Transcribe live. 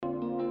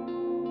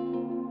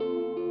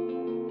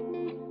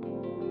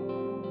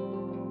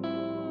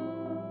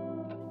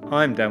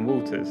I'm Dan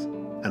Walters.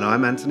 And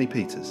I'm Anthony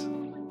Peters.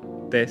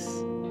 This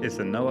is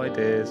the No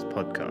Ideas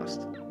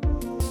Podcast.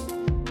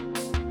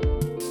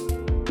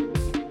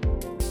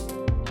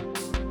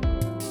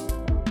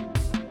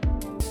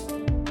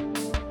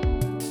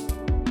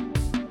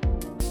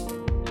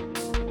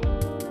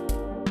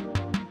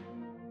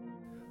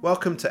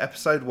 Welcome to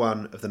episode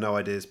 1 of the No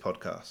Ideas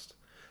Podcast.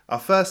 Our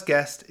first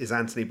guest is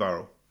Anthony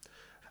Burrill,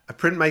 a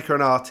printmaker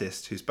and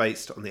artist who's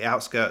based on the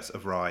outskirts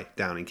of Rye,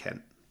 down in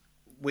Kent.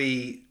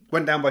 We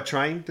went down by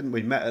train, didn't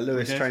we? Met at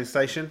Lewes train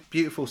station.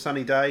 Beautiful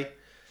sunny day.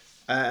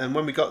 And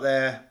when we got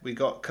there, we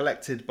got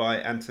collected by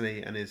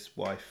Anthony and his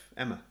wife,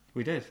 Emma.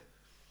 We did.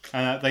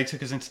 They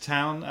took us into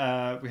town.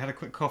 We had a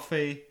quick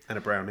coffee. And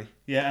a brownie.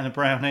 Yeah, and a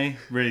brownie.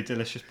 Really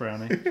delicious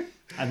brownie.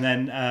 And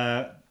then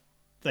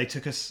they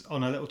took us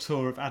on a little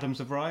tour of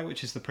Adams of Rye,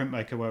 which is the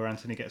printmaker where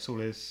Anthony gets all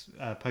his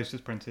posters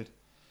printed.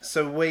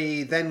 So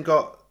we then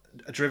got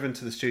driven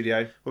to the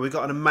studio where we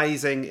got an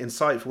amazing,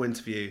 insightful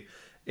interview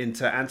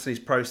into Anthony's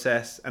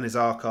process and his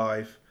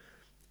archive.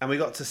 And we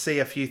got to see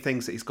a few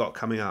things that he's got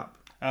coming up.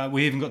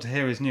 We even got to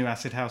hear his new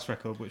Acid House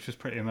record, which was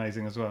pretty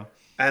amazing as well.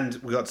 And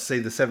we got to see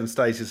the 7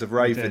 Stages of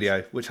Rave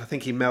video, which I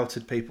think he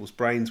melted people's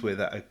brains with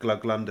at a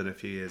Glug London a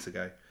few years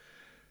ago.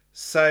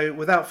 So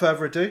without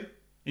further ado,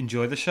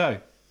 enjoy the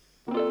show.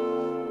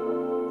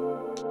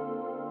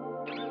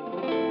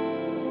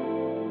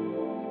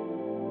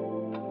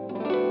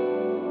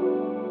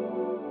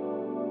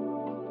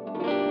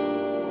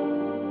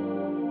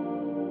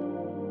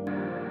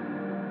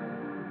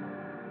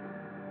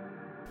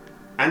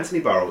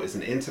 Anthony Burrill is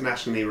an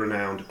internationally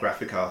renowned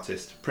graphic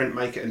artist,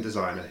 printmaker and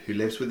designer who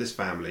lives with his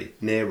family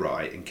near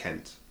Rye in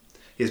Kent.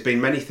 He has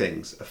been many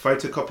things: a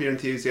photocopier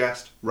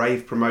enthusiast,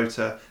 rave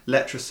promoter,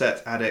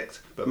 letraset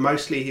addict, but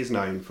mostly he is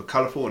known for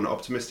colourful and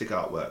optimistic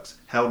artworks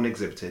held and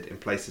exhibited in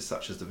places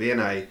such as the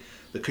V&A,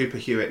 the Cooper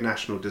Hewitt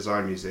National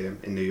Design Museum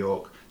in New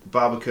York, the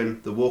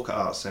Barbican, the Walker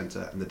Arts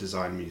Centre and the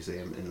Design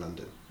Museum in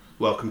London.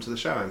 Welcome to the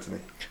show,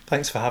 Anthony.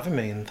 Thanks for having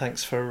me, and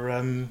thanks for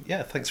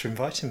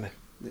inviting me.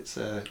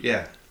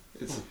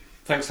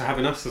 Thanks for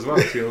having us as well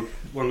to your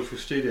wonderful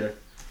studio.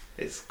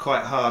 It's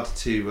quite hard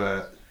it's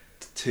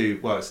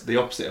the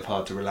opposite of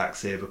hard to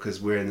relax here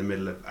because we're in the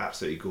middle of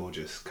absolutely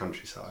gorgeous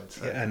countryside.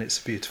 So yeah, and it's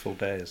a beautiful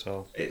day as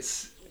well.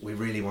 We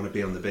really want to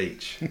be on the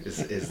beach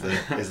is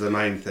the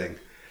main thing.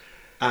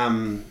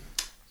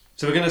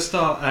 So we're going to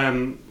start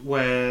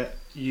where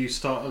you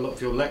start a lot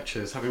of your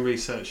lectures, having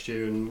researched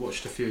you and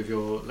watched a few of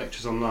your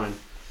lectures online.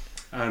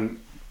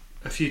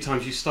 A few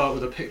times you start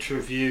with a picture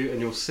of you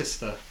and your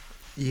sister.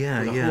 Yeah,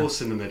 with a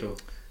horse in the middle.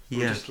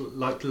 Yeah. I'd just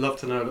love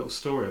to know a little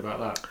story about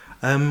that.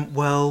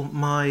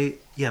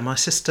 My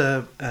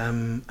sister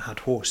had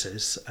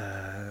horses,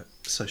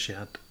 so she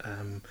had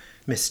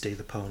Misty,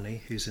 the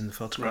pony, who's in the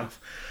photograph,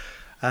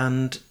 right.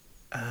 And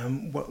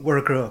where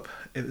I grew up,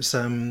 it was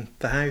the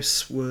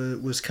house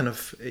was kind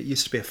of, it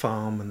used to be a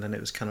farm, and then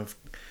it was kind of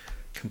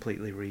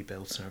completely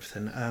rebuilt and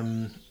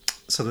everything.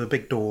 So there were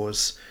big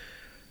doors.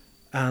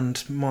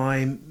 And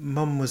my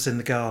mum was in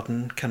the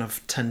garden, kind of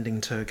tending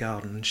to her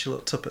garden, and she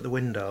looked up at the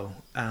window,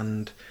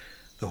 and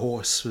the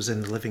horse was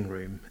in the living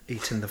room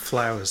eating the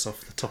flowers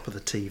off the top of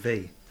the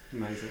TV.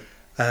 Amazing.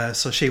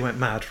 So she went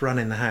mad, ran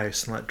in the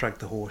house and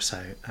dragged the horse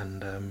out,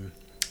 and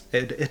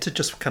it had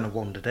just kind of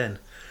wandered in.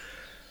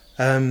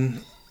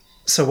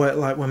 So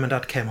when my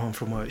dad came home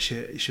from work,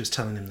 she was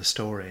telling him the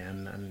story,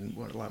 and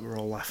we're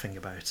all laughing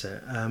about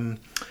it. And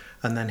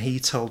then he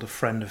told a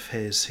friend of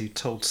his who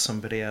told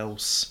somebody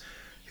else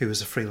who was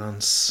a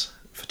freelance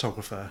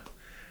photographer,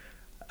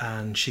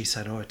 and she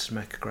said, to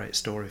make a great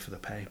story for the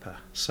paper.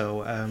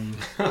 So,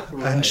 right.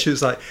 And she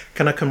was like,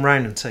 can I come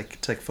round and take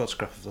a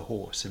photograph of the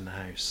horse in the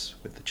house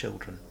with the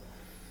children?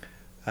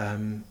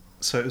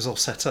 So it was all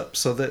set up.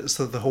 So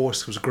the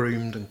horse was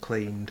groomed and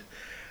cleaned,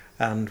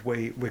 and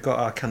we got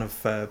our kind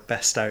of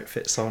best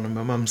outfits on, and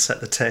my mum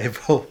set the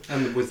table.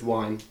 And with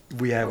wine.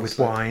 With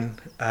wine.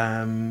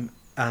 And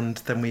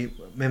then me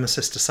and my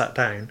sister sat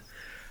down,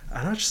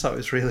 and I just thought it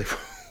was really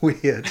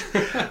weird.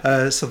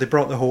 So they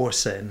brought the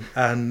horse in,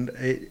 and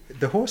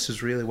the horse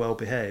was really well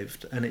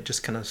behaved, and it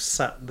just kind of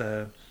sat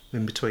there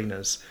in between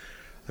us.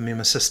 I mean,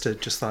 my sister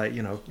just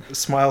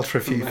smiled for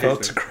a few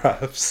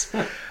photographs,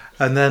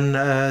 and then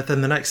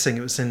the next thing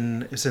it was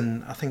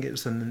in I think it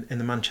was in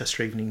the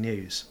Manchester Evening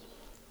News.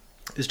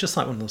 It was just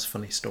like one of those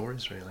funny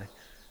stories, really.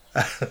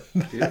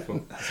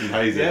 Beautiful. That's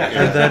amazing. Yeah.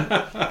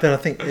 And then I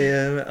think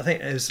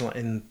it was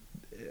in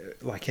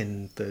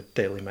the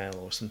Daily Mail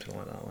or something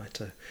like that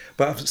later.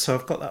 But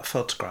I've got that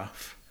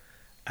photograph,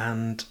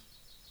 and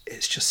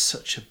it's just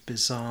such a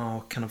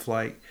bizarre kind of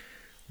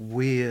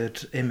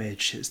weird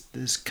image.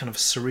 There's kind of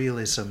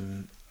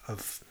surrealism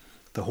of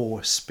the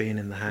horse being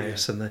in the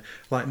house, and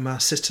my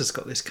sister's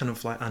got this kind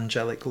of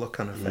angelic look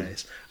on her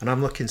face, and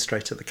I'm looking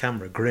straight at the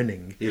camera,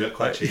 grinning. You look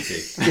quite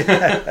cheeky.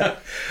 Yeah,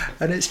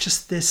 and it's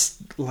just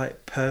this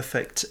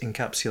perfect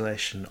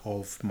encapsulation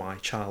of my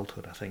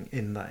childhood, I think,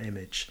 in that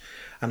image,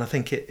 and I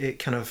think it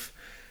kind of,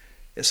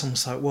 it's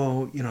almost like,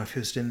 well, if he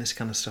was doing this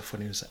kind of stuff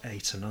when he was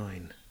 8 or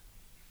 9,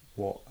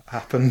 what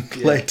happened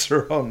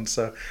later on.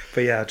 So,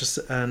 but yeah,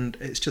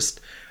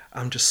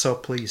 I'm just so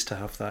pleased to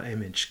have that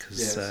image because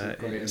it's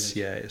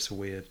a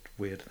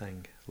weird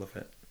thing. Love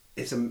it.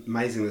 It's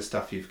amazing the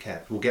stuff you've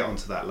kept. We'll get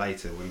onto that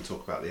later when we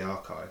talk about the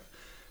archive.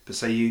 But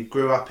so you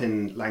grew up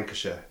in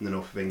Lancashire, in the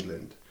north of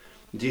England.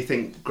 Do you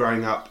think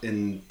growing up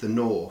in the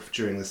north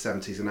during the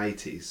 70s and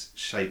 80s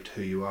shaped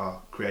who you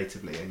are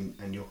creatively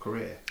and your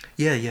career?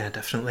 Yeah,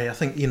 definitely. I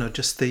think,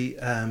 just the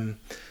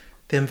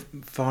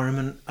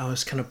environment I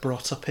was kind of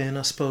brought up in,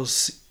 I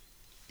suppose,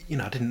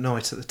 I didn't know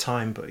it at the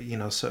time, but,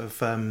 so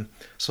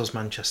was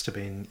Manchester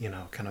being,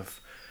 kind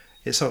of,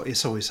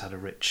 it's always had a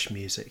rich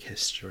music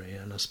history.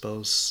 And I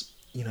suppose,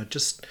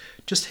 just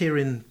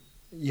hearing,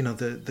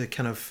 the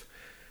kind of,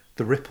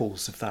 the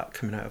ripples of that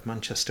coming out of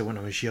Manchester when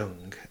I was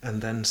young,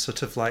 and then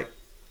sort of like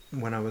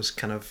when I was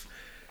kind of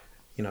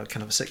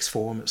a sixth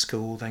form at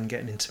school, then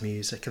getting into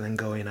music and then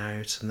going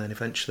out and then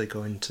eventually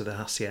going to the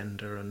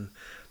Hacienda, and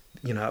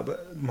I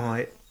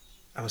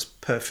was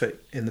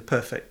in the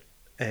perfect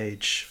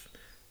age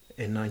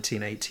in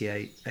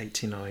 1988,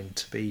 89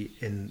 to be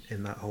in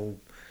that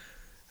whole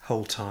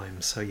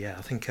time. So yeah,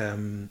 I think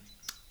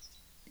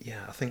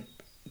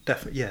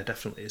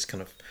definitely it's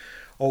kind of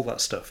all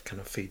that stuff kind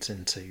of feeds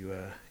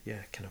into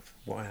kind of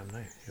what I am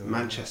now.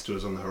 Manchester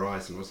was on the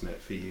horizon, wasn't it,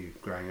 for you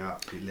growing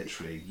up?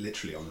 Literally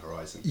on the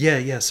horizon.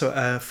 Yeah.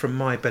 So from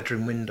my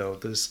bedroom window,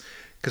 because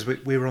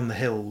we were on the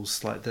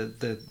hills, like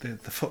the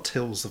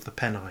foothills of the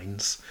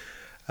Pennines.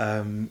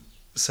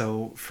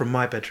 So from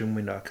my bedroom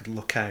window, I could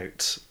look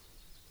out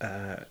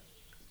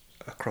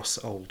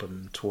across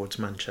Oldham towards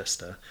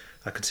Manchester.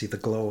 I could see the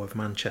glow of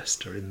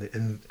Manchester in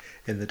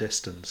the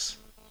distance.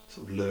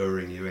 Sort of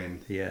luring you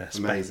in. Yeah,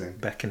 amazing.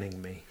 Beckoning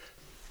me.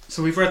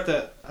 So we've read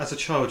that as a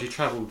child you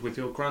travelled with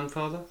your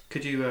grandfather.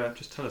 Could you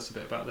just tell us a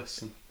bit about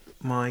this?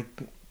 My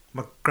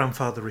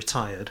grandfather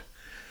retired,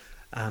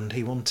 and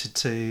he wanted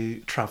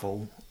to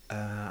travel.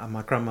 And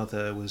my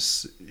grandmother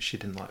she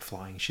didn't like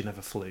flying. She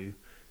never flew.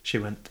 She's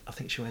gone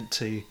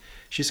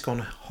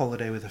on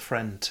holiday with a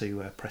friend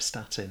to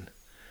Prestatyn.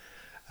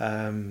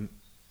 And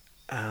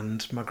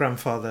my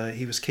grandfather,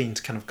 he was keen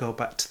to kind of go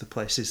back to the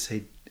places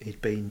he'd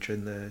been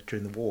during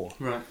the war.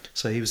 Right.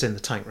 So he was in the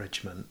tank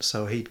regiment.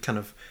 So he'd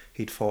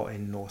fought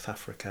in North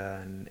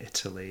Africa and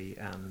Italy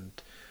and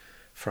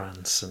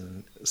France,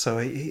 and so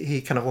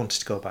he kind of wanted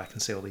to go back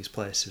and see all these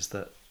places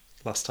that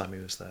last time he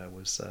was there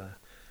was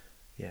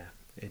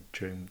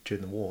during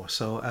the war.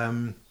 So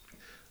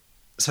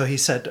he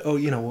said,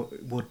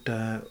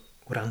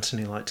 would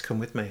Anthony like to come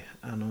with me?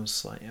 And I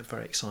was like,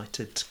 very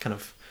excited, kind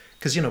of,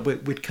 because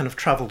we'd kind of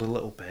travelled a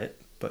little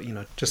bit, but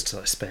just to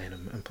like Spain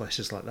and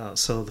places like that.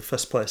 So the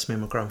first place me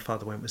and my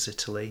grandfather went was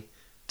Italy,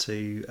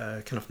 to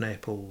kind of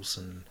Naples,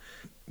 and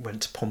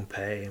went to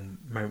Pompeii and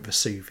Mount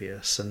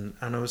Vesuvius, and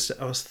I was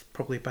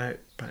probably about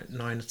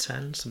 9 or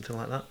 10, something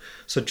like that.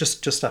 So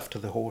just after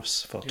the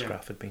horse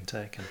photograph had been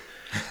taken.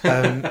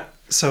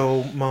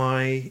 So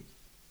it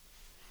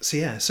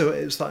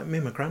was like me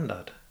and my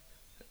granddad,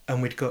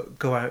 and we'd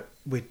go out,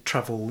 we'd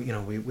travel,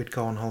 we'd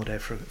go on holiday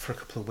for a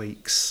couple of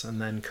weeks and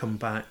then come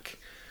back,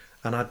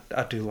 and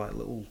I'd do like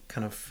little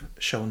kind of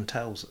show and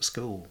tells at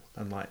school,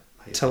 and like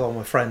tell all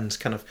my friends,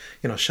 kind of,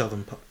 show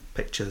them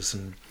pictures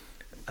and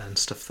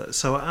stuff.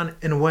 And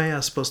in a way, I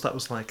suppose that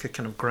was like a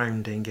kind of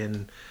grounding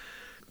in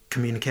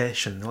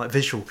communication, like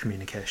visual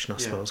communication, I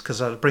suppose,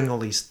 because I'd bring all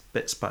these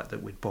bits back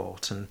that we'd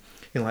bought, and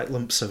like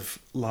lumps of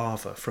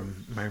lava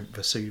from Mount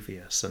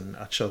Vesuvius, and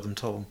I'd show them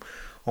to all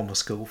my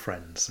school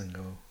friends and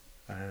go.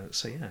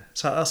 So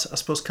I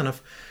suppose kind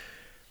of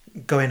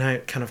going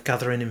out, kind of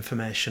gathering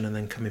information and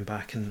then coming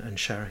back and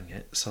sharing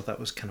it. So that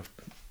was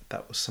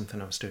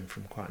something I was doing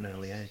from quite an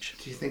early age.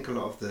 Do you think a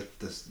lot of the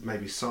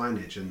maybe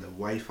signage and the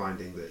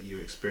wayfinding that you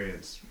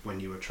experienced when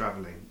you were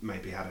travelling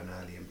maybe had an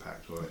early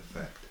impact or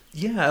effect?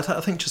 Yeah,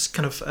 I think just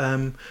kind of,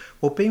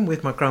 being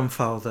with my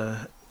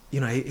grandfather,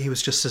 he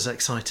was just as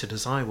excited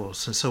as I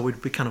was, and so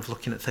we'd be kind of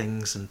looking at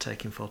things and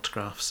taking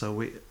photographs.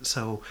 So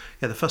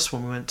the first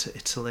one we went to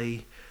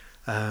Italy,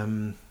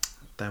 then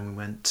we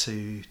went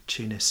to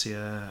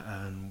Tunisia,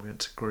 and we went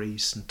to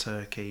Greece and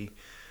Turkey,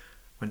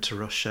 went to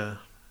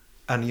Russia,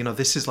 and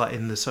this is like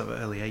in the sort of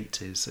early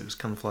 80s. It was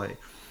kind of like,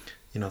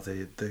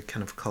 the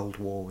kind of Cold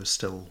War was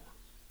still,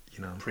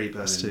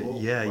 pre-Berlin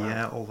Wall.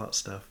 Yeah, all that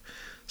stuff.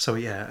 So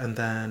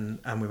and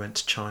we went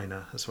to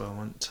China as well.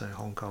 Went to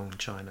Hong Kong,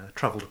 China.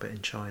 Travelled a bit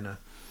in China,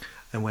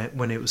 and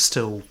when it was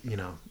still,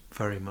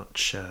 very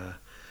much, in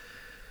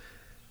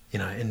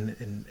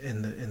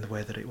the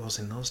way that it was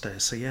in those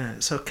days.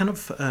 So kind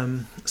of,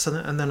 and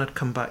then I'd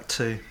come back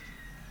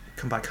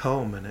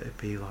home, and it'd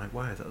be like,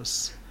 wow, that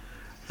was,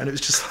 and it was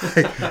just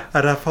like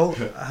I'd have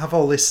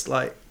all this,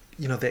 like,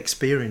 the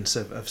experience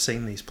of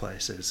seeing these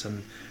places,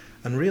 and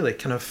really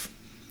kind of.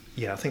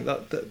 Yeah, I think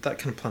that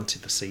kind of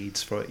planted the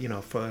seeds for it.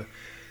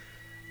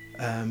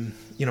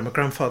 My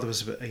grandfather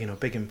was a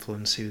big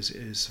influence. He was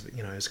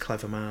a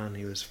clever man.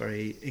 He was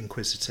very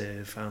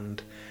inquisitive,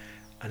 and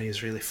he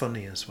was really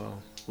funny as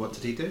well. What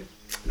did he do?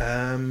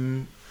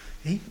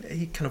 He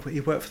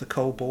worked for the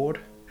coal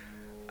board,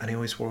 and he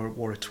always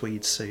wore a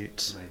tweed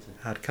suit. Amazing.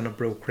 Had kind of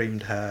Brill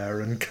creamed hair,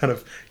 and kind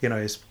of, you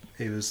know,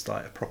 he was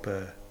like a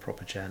proper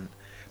gent.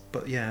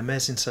 But yeah,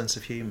 amazing sense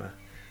of humour.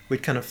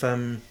 We'd kind of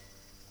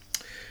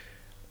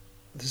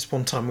this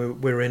one time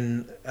we were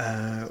in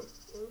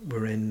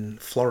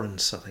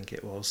Florence, I think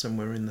it was, and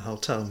we were in the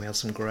hotel and we had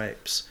some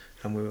grapes,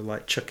 and we were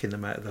like chucking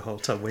them out of the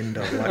hotel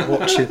window, like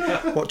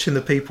watching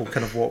the people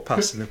kind of walk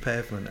past in the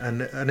pavement,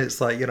 and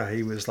it's like, you know,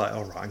 he was like,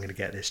 all right, I'm going to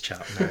get this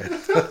chap now.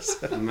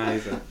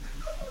 Amazing.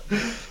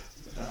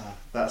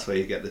 That's where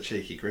you get the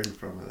cheeky grin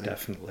from, I think.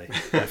 Definitely.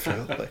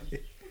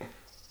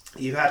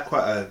 You've had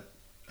quite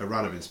a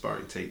run of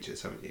inspiring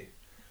teachers, haven't you?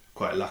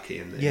 Quite lucky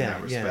in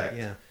that respect.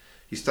 Yeah.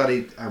 You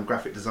studied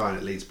graphic design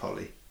at Leeds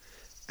Poly,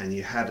 and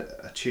you had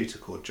a tutor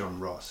called John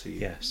Ross, who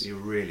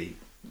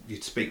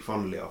you'd speak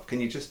fondly of. Can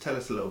you just tell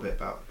us a little bit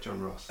about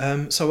John Ross?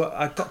 So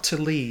I got to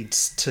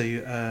Leeds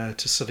to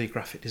study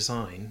graphic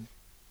design,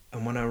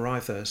 and when I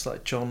arrived there, it's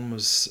like John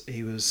was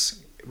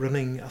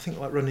running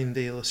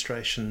the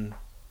illustration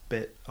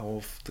bit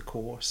of the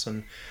course,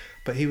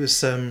 but he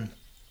was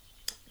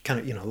kind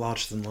of, you know,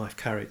 larger than life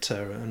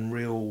character and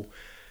real.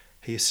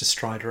 He used to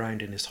stride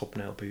around in his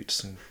hobnail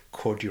boots and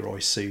corduroy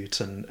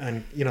suit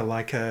and you know,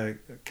 like a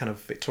kind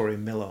of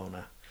Victorian mill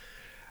owner.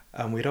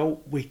 And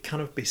we'd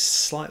kind of be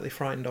slightly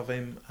frightened of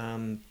him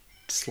and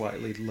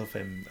slightly love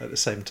him at the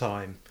same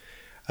time.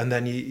 And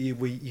then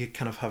you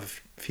kind of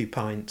have a few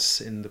pints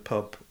in the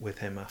pub with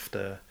him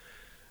after,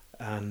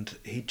 and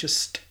he'd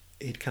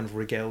kind of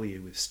regale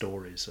you with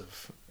stories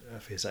of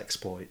his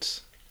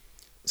exploits.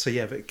 So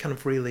yeah, but kind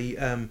of really,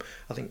 I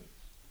think,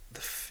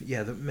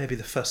 maybe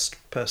the first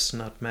person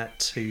I'd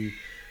met who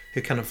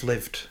kind of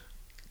lived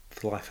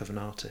the life of an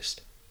artist.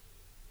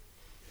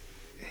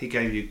 He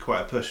gave you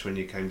quite a push when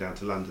you came down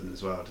to London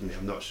as well, didn't he?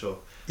 I'm not sure.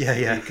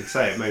 Yeah. You could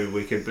say it, maybe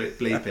we could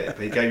bleep it, but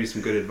he gave you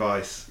some good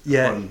advice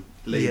on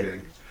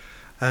leaving.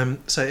 Yeah.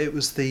 So it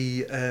was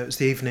the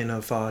evening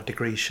of our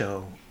degree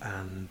show,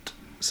 and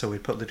so we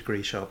put the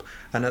degree show up.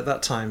 And at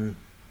that time,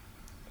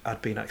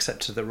 I'd been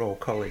accepted to the Royal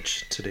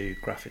College to do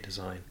graphic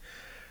design.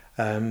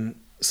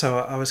 So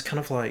I was kind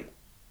of like,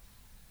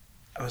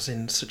 I was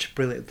in such a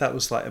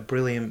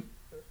brilliant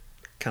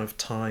kind of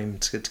time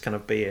to kind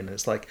of be in.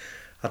 It's like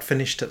I'd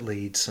finished at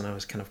Leeds and I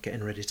was kind of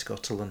getting ready to go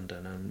to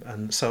London,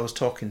 and so I was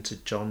talking to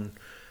John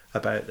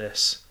about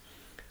this,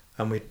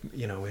 and we'd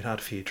had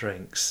a few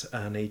drinks,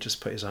 and he just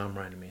put his arm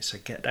around me and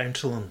said, "Get down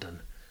to London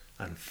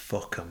and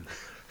fuck them.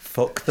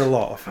 Fuck the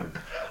lot of them."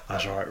 I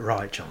was like,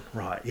 right, John,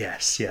 right,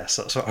 yes,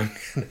 that's what I'm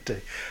going to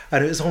do.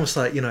 And it was almost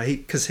like, you know,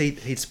 because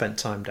he'd spent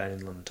time down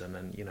in London,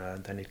 and, you know,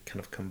 and then he'd kind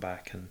of come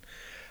back, and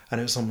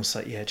it was almost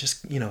like, yeah,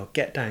 just, you know,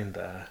 get down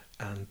there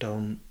and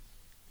don't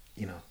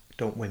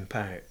wimp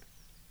out,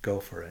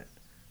 go for it.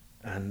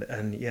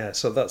 And yeah,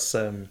 so that's,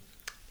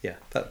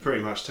 that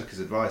pretty much took his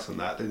advice on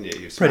that, didn't you?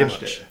 You pretty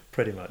smashed it.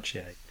 Pretty much,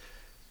 yeah.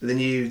 Then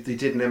you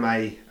did an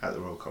MA at the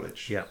Royal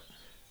College. Yeah.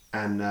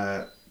 And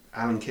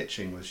Alan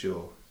Kitching was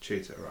your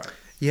tutor, right?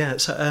 Yeah,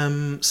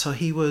 so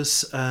he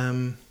was,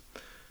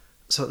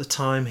 so at the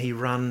time he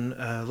ran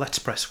a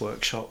letterpress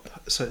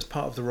workshop, so it's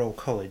part of the Royal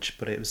College,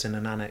 but it was in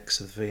an annex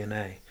of the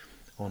V&A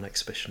on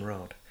Exhibition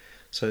Road.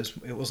 So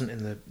it wasn't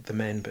in the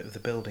main bit of the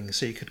building,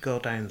 so you could go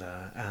down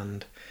there,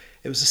 and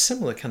it was a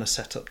similar kind of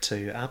setup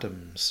to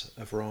Adams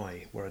of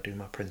Rye, where I do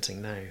my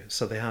printing now.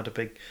 So they had a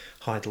big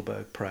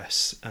Heidelberg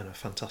press and a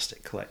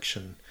fantastic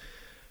collection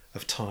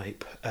of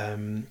type,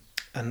 and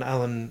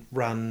Alan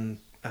ran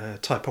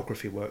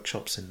typography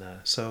workshops in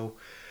there. So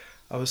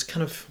I'd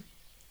kind of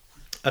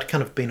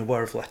been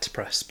aware of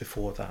letterpress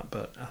before that,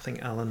 but I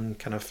think Alan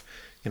kind of,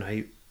 you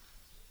know,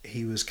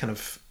 he was kind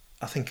of,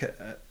 I think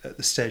at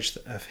the stage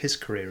of his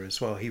career as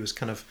well, he was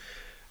making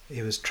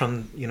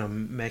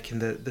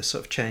the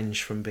sort of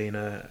change from being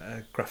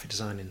a graphic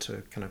designer into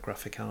a kind of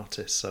graphic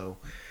artist. So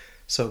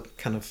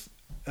kind of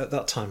at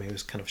that time he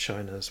was kind of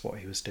showing us what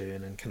he was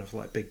doing, and kind of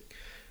like big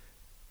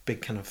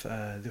kind of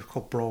they were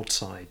called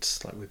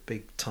broadsides, like with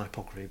big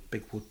typography,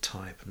 big wood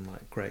type, and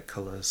like great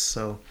colours.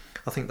 So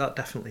I think that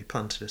definitely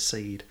planted a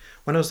seed.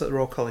 When I was at the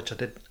Royal College, I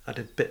did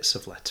bits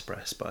of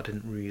letterpress, but I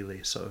didn't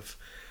really sort of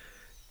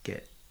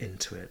get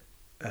into it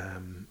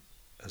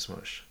as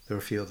much. There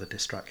were a few other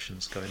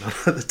distractions going on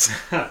at the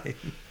time.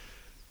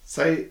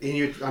 So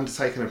you've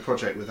undertaken a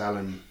project with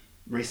Alan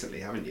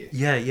recently, haven't you?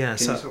 Yeah. Can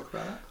you talk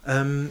about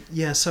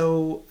that?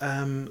 So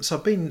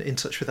I've been in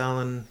touch with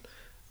Alan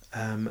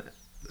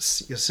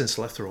since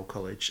I left the Royal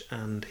College,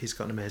 and he's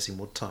got an amazing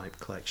wood type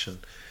collection.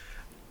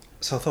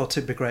 So I thought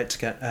it'd be great to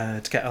get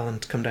Alan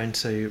to come down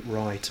to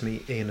Rye to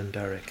meet Ian and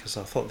Derek, because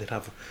I thought they'd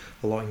have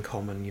a lot in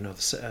common, you know,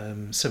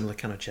 the similar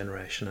kind of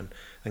generation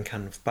and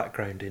kind of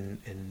background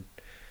in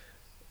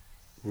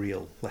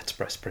real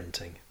letterpress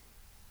printing.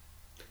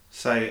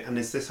 So, and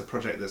is this a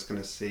project that's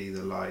going to see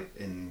the light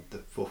in the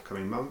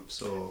forthcoming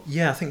months, or?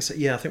 Yeah, I think so.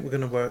 Yeah, I think we're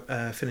going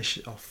to finish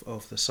it off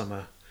of the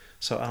summer.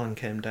 So Alan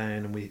came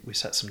down and we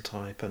set some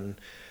type, and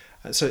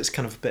so it's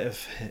kind of a bit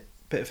of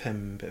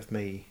him, a bit of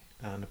me,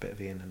 and a bit of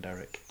Ian and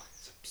Derek.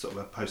 It's a sort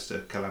of a poster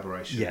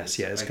collaboration. Yes,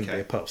 yeah, it's going to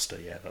be a poster.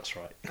 Yeah, that's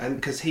right. And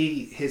because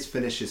his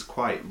finish is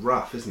quite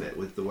rough, isn't it?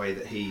 With the way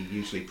that he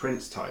usually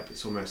prints type,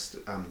 it's almost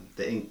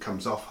the ink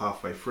comes off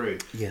halfway through.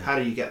 Yeah. How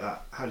do you get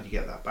that? How do you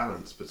get that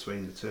balance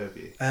between the two of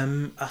you?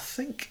 I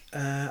think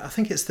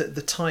it's that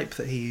the type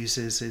that he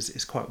uses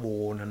is quite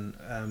worn,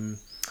 and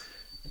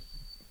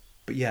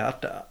but yeah,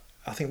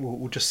 I think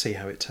we'll just see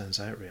how it turns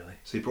out, really.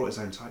 So he brought his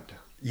own type down.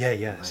 Yeah.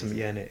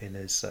 In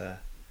his.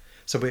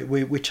 So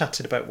we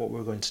chatted about what we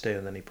were going to do,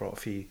 and then he brought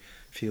a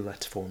few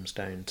letter forms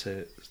down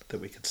that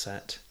we could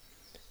set.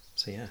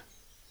 So yeah,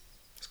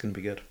 it's going to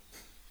be good.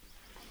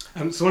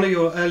 So one of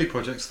your early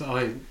projects that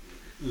I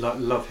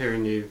love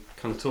hearing you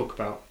kind of talk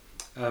about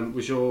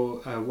was your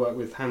work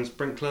with Hans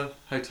Brinkler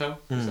Hotel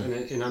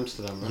in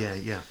Amsterdam, right?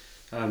 Yeah.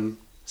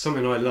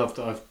 Something I love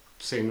that I've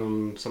seen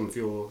on some of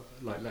your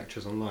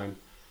lectures online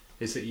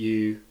is that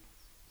you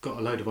got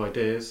a load of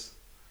ideas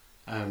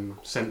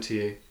sent to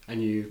you,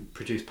 and you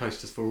produced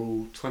posters for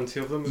all 20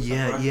 of them. Is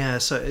that right? Yeah.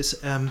 So it's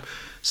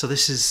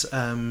this is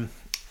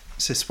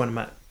when I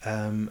met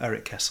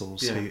Eric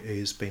Kessels,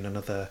 who's been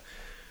another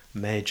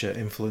major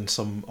influence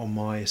on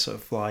my sort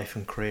of life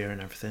and career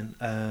and everything.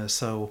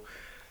 So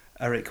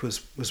Eric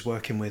was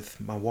working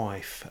with my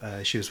wife.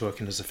 She was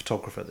working as a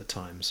photographer at the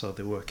time, so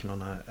they were working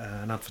on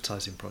an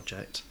advertising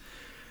project.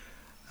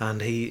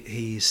 And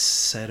he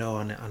said, "Oh,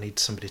 I need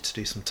somebody to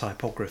do some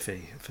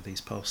typography for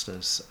these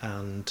posters."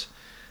 And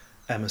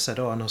Emma said,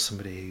 "Oh, I know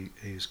somebody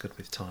who's good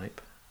with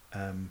type."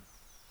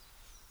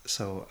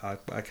 So I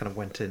kind of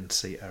went in to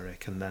see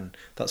Eric, and then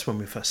that's when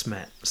we first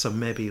met. So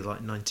maybe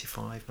like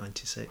 95,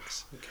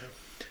 96. Okay.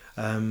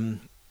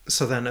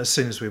 So then as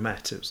soon as we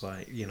met, it was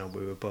like, we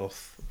were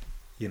both,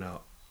 we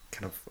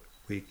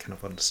kind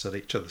of understood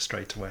each other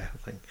straight away, I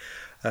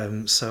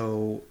think.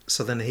 So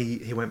then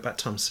he went back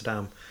to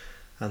Amsterdam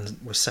and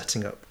was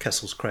setting up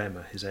Kessels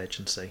Kramer, his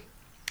agency,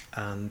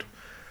 and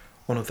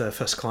one of their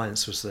first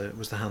clients was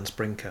the Hans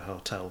Brinker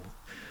Hotel.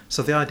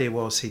 So the idea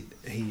was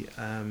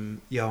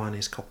Johan,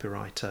 his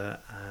copywriter,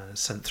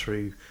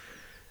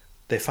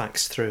 they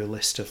faxed through a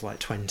list of like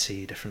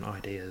 20 different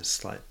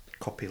ideas, like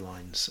copy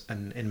lines,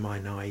 and in my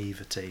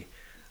naivety,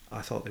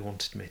 I thought they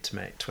wanted me to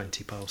make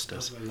 20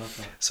 posters. I love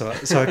that. So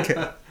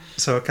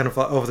I kind of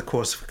like over the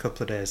course of a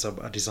couple of days,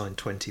 I designed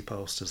 20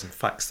 posters and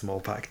faxed them all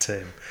back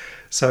to him.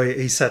 So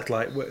he said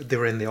like they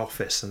were in the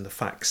office and the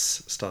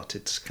fax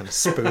started to kind of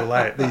spool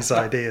out these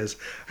ideas.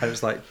 And it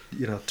was like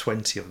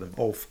 20 of them,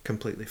 all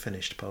completely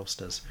finished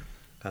posters,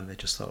 and they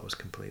just thought it was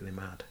completely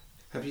mad.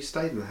 Have you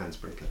stayed in the Hans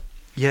Brinker?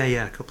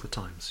 Yeah, a couple of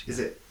times.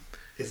 Yeah.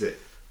 Is it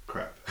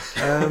crap?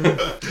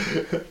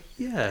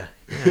 Yeah.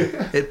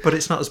 But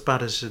it's not as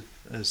bad as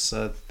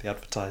the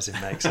advertising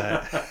makes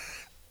out.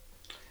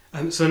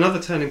 So another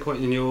turning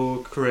point in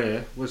your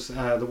career was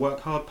the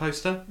Work Hard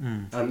poster,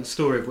 the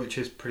story of which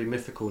is pretty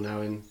mythical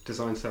now in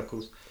design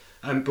circles.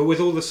 But with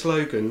all the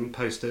slogan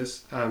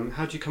posters,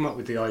 how do you come up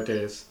with the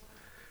ideas?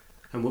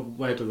 And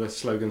where do the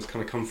slogans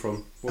kind of come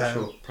from? What's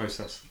your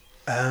process?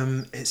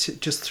 It's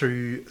just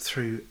through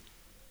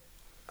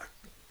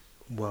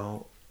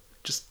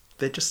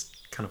they just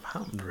kind of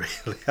happen,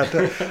 really. I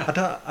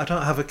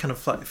don't have a kind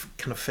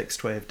of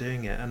fixed way of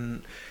doing it,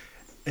 and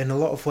in a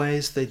lot of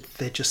ways they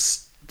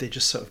just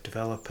sort of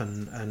develop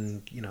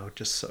and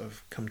just sort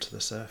of come to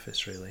the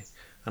surface, really.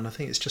 And I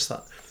think it's just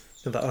that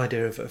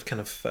idea of kind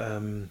of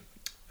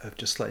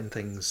just letting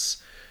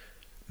things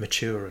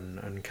mature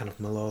and kind of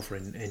mull over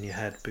in your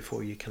head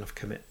before you kind of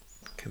commit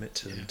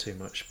to them too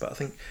much. But I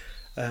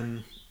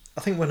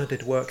think when I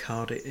did Work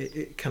Hard,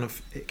 it kind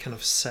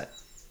of set.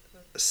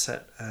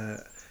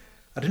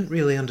 I didn't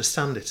really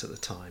understand it at the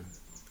time,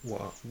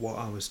 what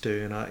I was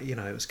doing.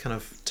 It was kind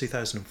of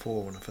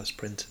 2004 when I first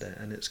printed it,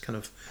 and it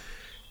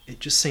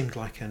just seemed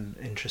like an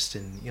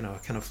interesting,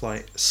 kind of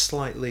like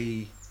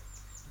slightly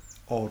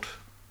odd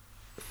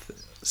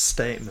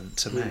statement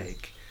to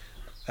make,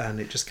 and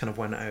it just kind of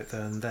went out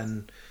there. And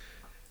then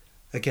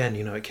again,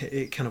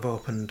 it kind of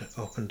opened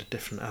a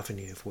different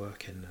avenue of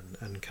working,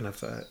 and kind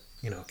of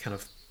kind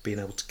of being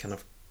able to kind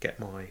of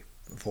get my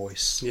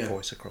voice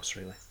across,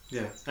 really.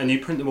 Yeah, and you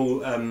print them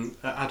all at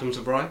Adams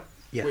of Rye,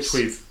 yes, which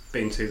we've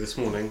been to this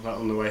morning, like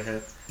on the way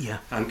here. Yeah.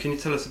 Can you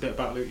tell us a bit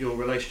about your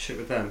relationship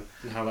with them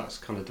and how that's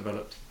kind of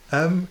developed?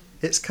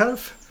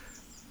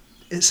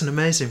 It's an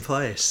amazing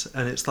place,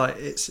 and it's like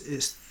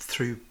it's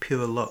through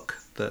pure luck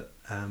that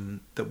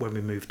when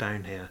we moved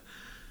down here,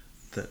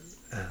 that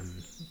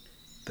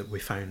we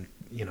found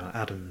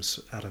Adams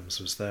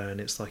was there,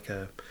 and it's like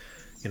a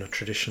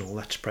traditional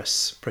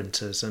letterpress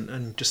printers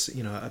and just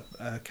a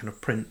kind of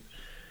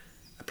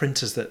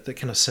printers that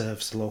kind of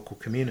serves the local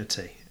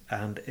community,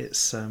 and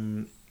it's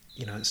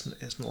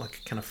it's not like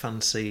a kind of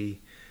fancy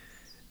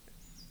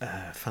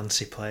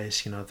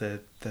place,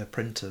 they're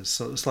printers.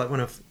 So it was like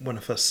when I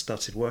first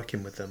started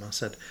working with them, I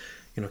said,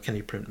 can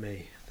you print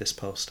me this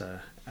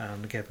poster?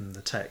 And I gave them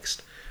the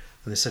text,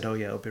 and they said, oh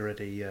yeah, it'll be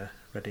ready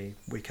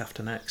week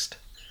after next.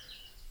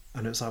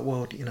 And it was like,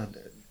 well, do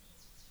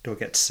I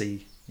get to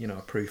see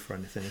a proof or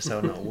anything? He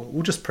said, oh no,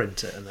 we'll just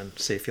print it and then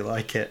see if you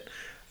like it.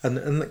 And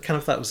kind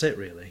of that was it,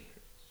 really.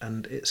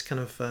 and it's kind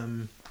of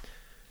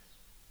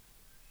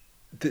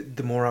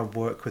the more I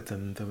work with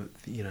them,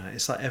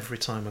 it's like every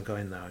time I go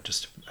in there, I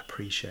just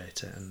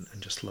appreciate it and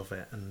just love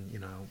it, and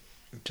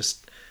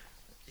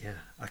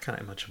I can't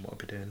imagine what I'd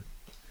be doing.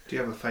 Do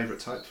you have a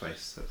favourite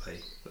typeface that they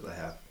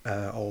have?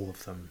 All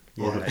of them.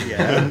 All of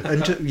them.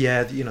 And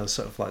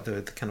sort of like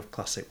the kind of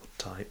classic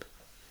type.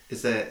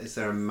 Is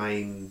there a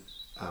main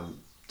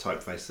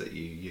typeface that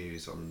you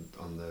use on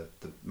the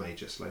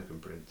major slogan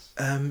prints?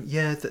 I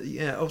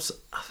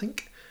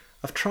think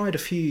I've tried a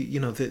few.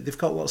 They've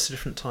got lots of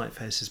different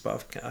typefaces,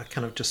 but I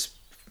kind of just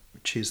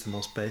choose the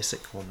most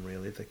basic one,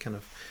 really. The kind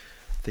of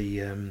the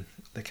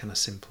kind of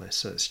simplest.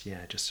 So it's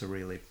just a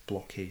really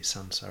blocky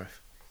sans serif.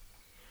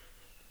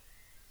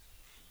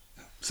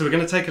 So we're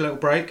going to take a little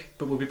break,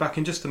 but we'll be back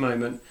in just a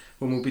moment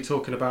when we'll be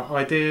talking about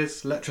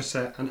ideas,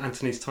 Letraset and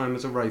Anthony's time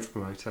as a rave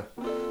promoter.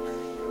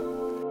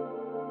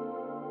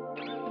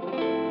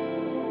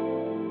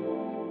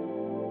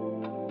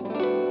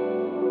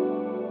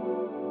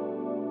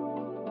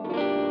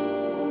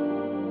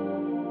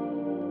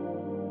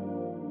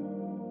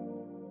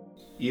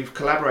 You've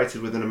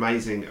collaborated with an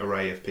amazing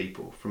array of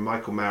people, from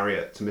Michael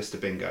Marriott to Mr.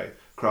 Bingo,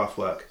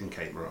 Kraftwerk and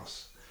Kate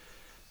Moros.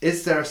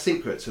 Is there a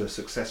secret to a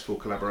successful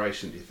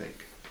collaboration, do you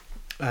think?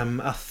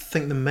 I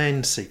think the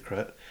main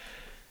secret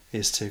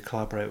is to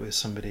collaborate with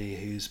somebody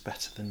who's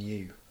better than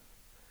you,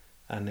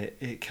 and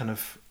it sort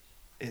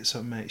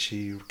of makes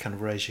you kind of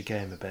raise your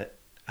game a bit,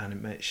 and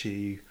it makes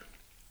you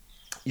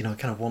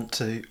kind of want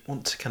to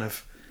kind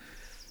of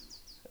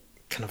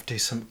do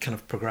some kind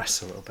of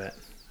progress a little bit.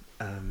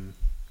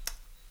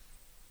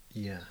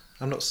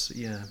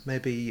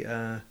 Maybe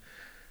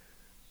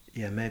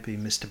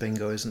Mr.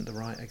 Bingo isn't the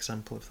right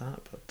example of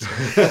that, but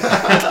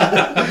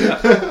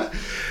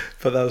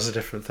but that was a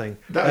different thing.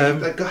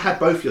 That had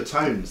both your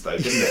tones, though,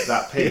 didn't it?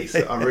 That piece,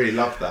 I really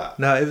loved that.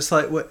 No, it was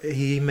like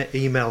he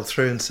emailed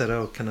through and said,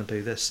 "Oh, can I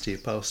do this to your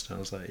post?" And I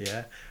was like,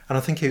 "Yeah." And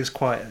I think he was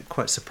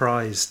quite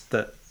surprised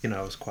that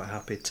I was quite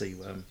happy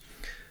to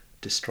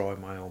destroy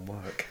my own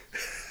work.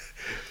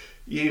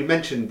 You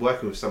mentioned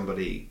working with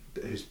somebody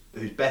who's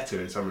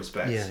better in some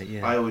respects.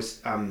 Yeah. I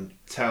always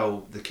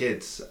tell the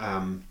kids.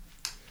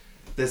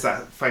 There's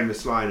that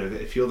famous line of,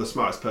 if you're the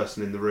smartest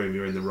person in the room,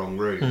 you're in the wrong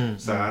room.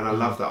 And I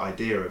love that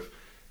idea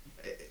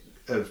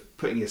of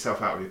putting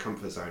yourself out of your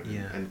comfort zone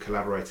and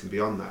collaborating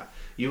beyond that.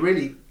 You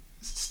really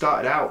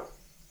started out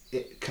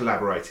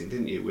collaborating,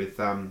 didn't you, with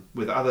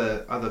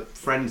other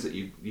friends that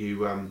you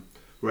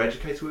were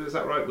educated with? Is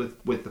that right?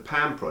 With the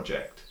PAM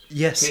project.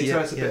 Yes. Can you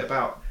tell us a bit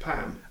about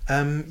PAM?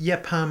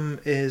 PAM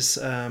is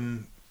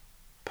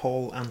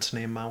Paul,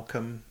 Anthony, and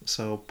Malcolm.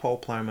 So Paul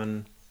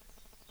Plowman,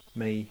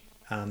 me,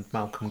 and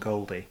Malcolm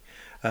Goldie.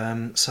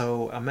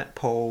 So I met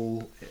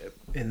Paul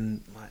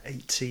in like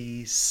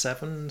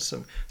 87.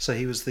 So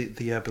he was the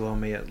year below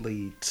me at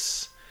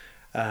Leeds,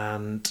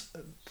 and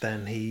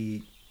then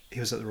he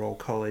was at the Royal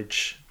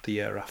College the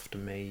year after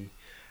me,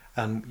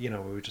 and we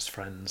were just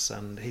friends.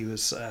 And he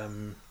was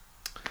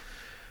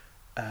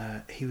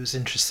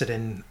interested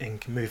in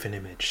moving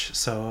image.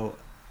 So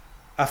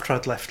after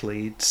I'd left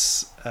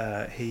Leeds,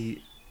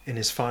 in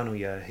his final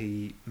year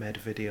he made a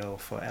video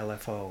for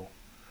LFO.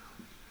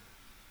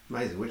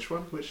 Amazing. Which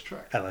one? Which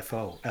track?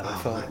 LFO.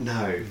 Oh,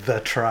 no.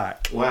 The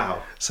track.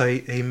 Wow. So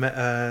he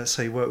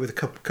worked with a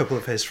couple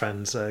of his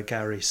friends,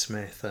 Gary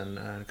Smith and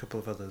a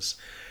couple of others,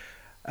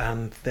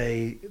 and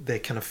they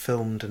kind of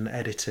filmed and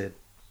edited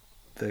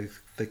the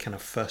kind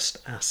of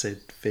first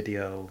acid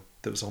video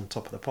that was on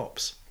Top of the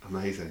Pops.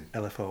 Amazing.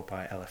 LFO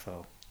by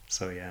LFO.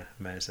 So yeah,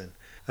 amazing.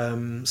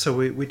 So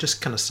we just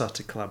kind of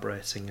started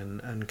collaborating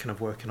and kind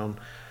of working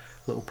on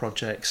little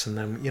projects, and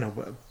then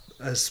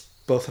as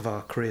both of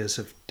our careers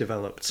have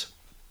developed,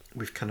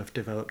 we've kind of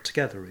developed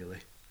together, really.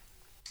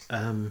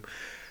 And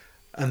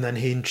then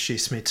he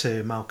introduced me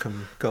to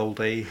Malcolm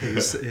Goldie,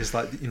 who's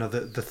like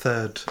the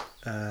third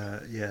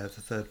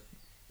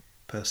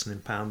person in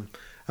PAM.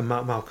 And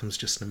Malcolm's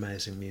just an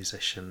amazing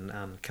musician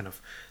and kind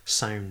of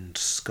sound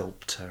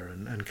sculptor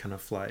and kind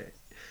of like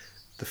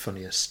the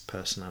funniest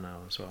person I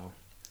know as well.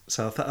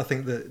 So I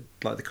think that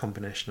like the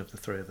combination of the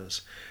three of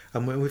us,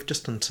 and we've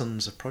just done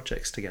tons of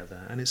projects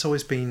together, and it's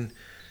always been.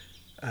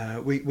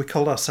 We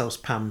called ourselves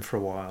PAM for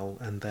a while,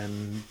 and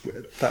then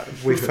that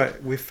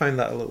we found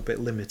that a little bit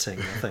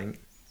limiting.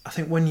 I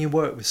think when you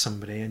work with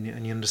somebody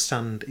and you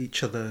understand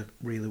each other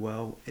really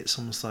well, it's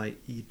almost like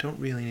you don't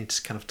really need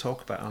to kind of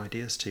talk about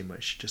ideas too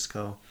much. You just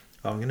go,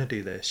 "Oh, I'm going to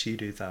do this, you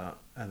do that,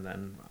 and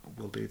then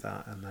we'll do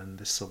that, and then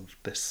this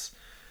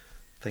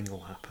thing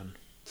will happen."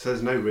 So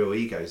there's no real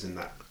egos in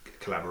that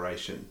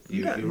collaboration.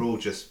 You're all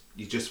just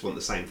want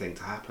the same thing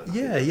to happen.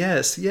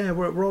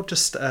 We're all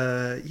just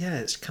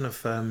it's kind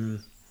of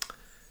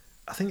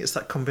I think it's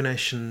that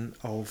combination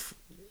of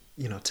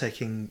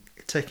taking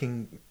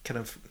kind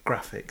of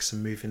graphics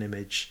and moving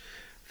image,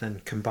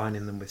 then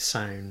combining them with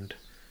sound,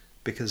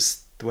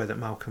 because the way that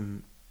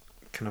Malcolm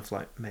kind of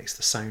like makes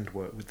the sound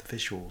work with the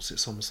visuals,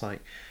 it's almost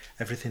like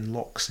everything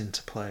locks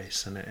into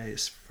place, and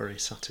it's very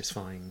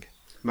satisfying.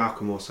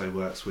 Malcolm also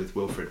works with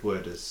Wilfred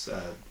Wood as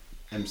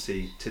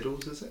MC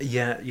Tiddles, is it?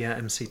 Yeah,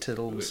 MC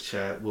Tiddles. Which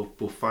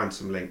we'll find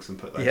some links and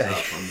put those Yeah.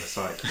 up on the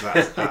site, because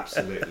that's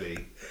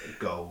absolutely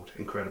gold.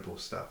 Incredible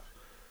stuff.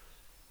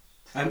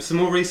 So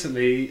more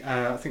recently,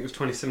 I think it was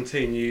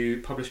 2017, you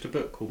published a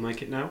book called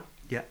Make It Now.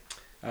 Yeah.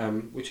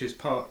 Which is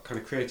part kind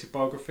of creative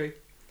biography.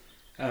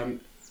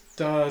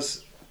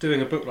 Does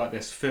doing a book like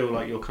this feel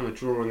like you're kind of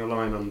drawing a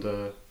line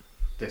under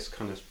this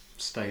kind of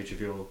stage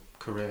of your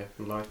career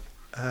and life?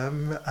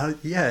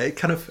 Yeah,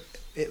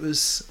 it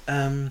was.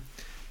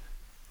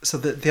 So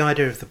the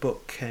idea of the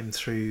book came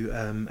through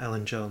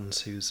Ellen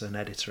Jones, who's an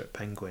editor at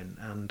Penguin,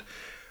 and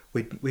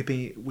we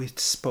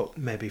spoke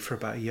maybe for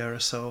about a year or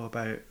so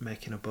about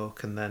making a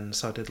book, and then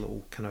so I did a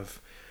little kind of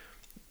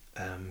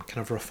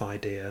rough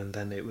idea, and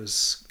then it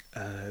was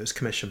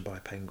commissioned by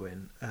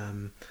Penguin,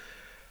 and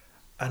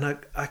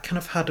I kind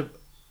of had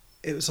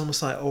it was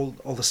almost like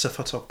all the stuff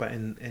I talk about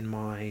in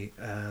my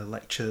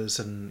lectures,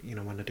 and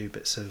when I do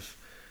bits of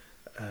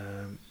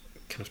kind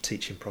of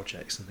teaching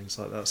projects and things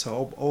like that.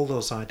 So all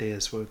those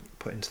ideas were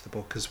put into the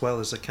book, as well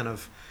as a kind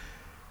of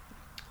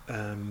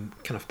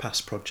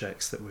past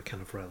projects that were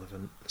kind of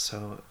relevant.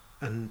 So,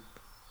 and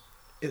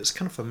it was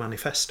kind of a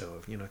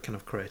manifesto, kind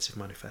of creative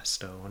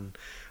manifesto, and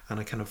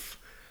I kind of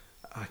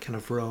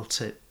wrote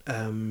it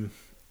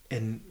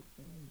in,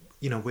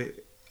 we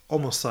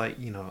almost like,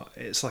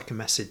 it's like a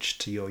message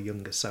to your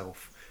younger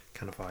self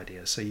kind of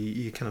idea. So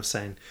you kind of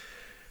saying,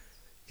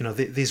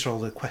 these are all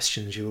the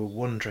questions you were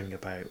wondering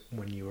about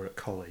when you were at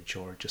college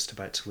or just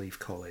about to leave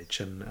college,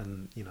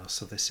 and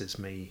so this is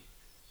me,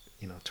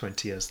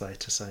 20 years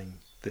later saying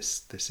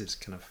this is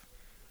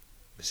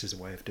a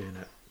way of doing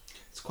it.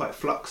 It's quite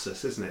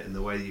fluxus, isn't it, in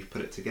the way you've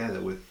put it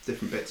together, with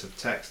different bits of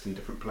text in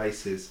different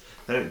places.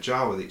 They don't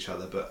jar with each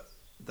other, but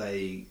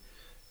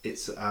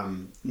it's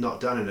not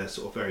done in a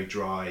sort of very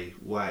dry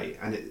way,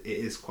 and it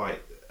is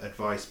quite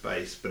advice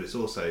based, but it's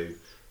also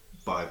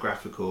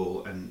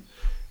biographical. And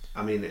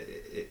I mean,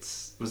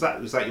 was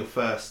that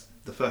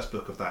the first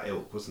book of that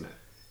ilk, wasn't it?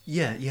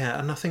 Yeah,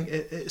 and I think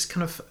it's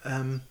kind of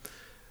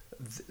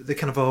the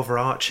kind of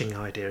overarching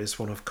idea is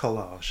one of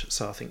collage.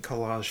 So I think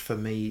collage for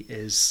me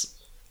is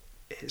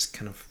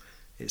kind of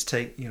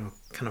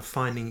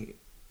finding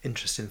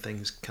interesting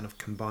things, kind of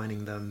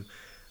combining them,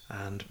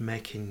 and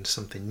making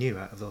something new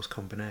out of those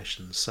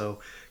combinations. So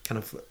kind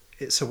of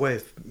it's a way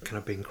of kind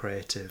of being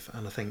creative,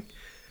 and I think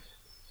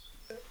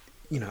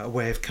a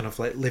way of kind of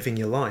like living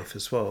your life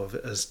as well,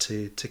 as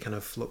to kind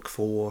of look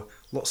for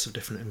lots of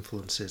different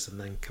influences and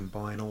then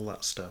combine all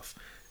that stuff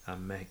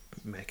and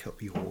make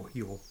up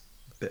your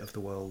bit of the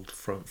world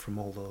from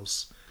all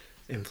those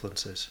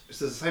influences. It's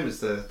the same as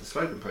the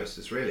slogan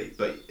posters, really,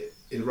 but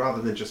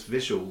rather than just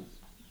visual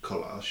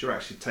collage, you're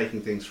actually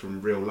taking things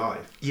from real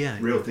life,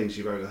 things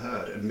you've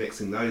overheard, and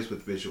mixing those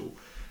with visual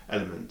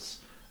elements.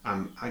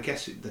 I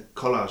guess the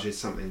collage is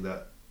something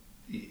that,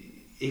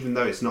 even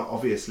though it's not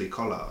obviously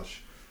collage,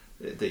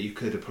 that you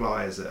could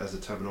apply as a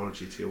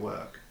terminology to your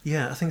work.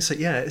 Yeah, I think so.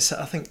 Yeah,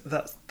 I think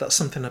that's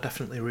something I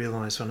definitely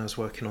realised when I was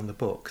working on the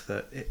book,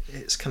 that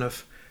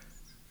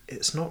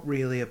it's not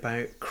really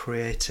about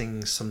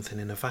creating something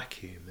in a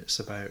vacuum. It's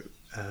about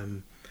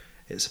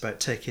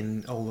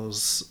taking all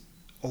those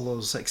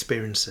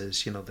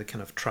experiences, the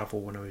kind of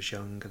travel when I was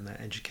young, and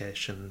the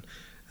education,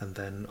 and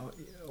then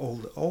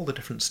all the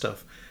different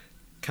stuff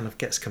kind of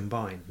gets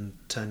combined and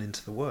turned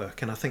into the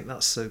work. And I think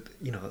that's a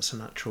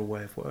natural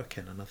way of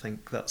working, and I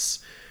think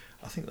that's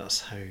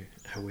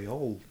how we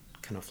all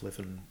kind of live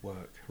and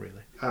work,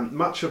 really.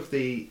 Much of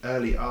the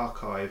early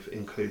archive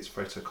includes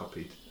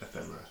photocopied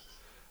ephemera.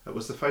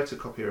 Was the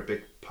photocopier a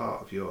big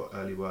part of your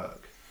early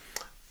work?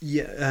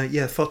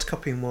 Yeah,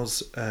 photocopying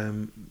was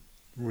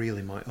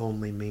really my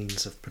only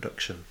means of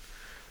production.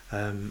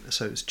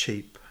 So it was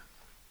cheap.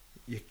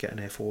 You could get an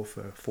A4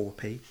 for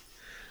 4p.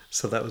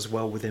 So that was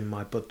well within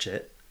my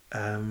budget.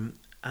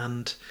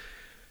 And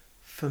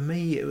for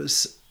me, it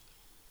was,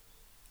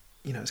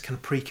 it's kind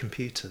of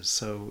pre-computers.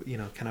 So, it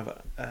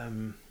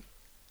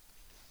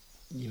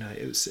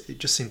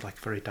just seemed like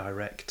very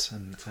direct.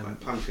 And quite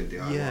punk and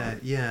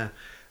DIY. Yeah.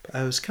 But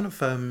I was kind of,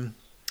 and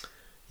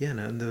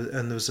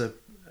there was a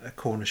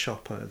corner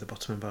shop at the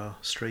bottom of our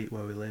street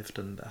where we lived,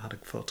 and I had a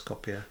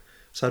photocopier.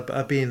 So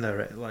I'd be in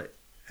there like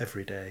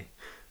every day,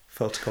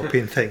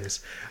 photocopying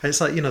things. And it's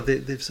like,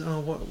 they've said,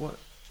 what,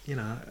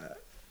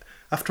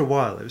 after a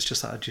while it was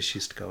just like I just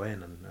used to go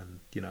in and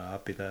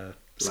I'd be there.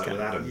 Like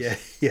with Adams.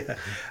 Yeah.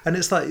 And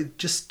it's like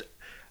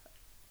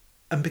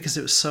and because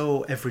it was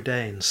so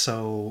everyday and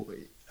so,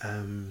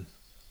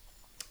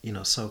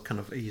 so kind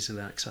of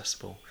easily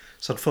accessible.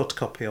 So I'd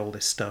photocopy all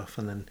this stuff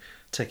and then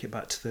take it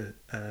back to the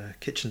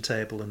kitchen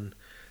table and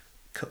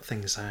cut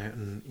things out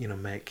and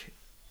make,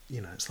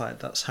 it's like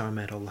that's how I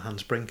made all the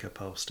Hans Brinker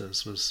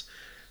posters, was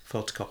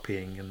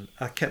photocopying, and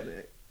I kept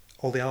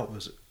all the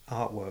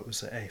artwork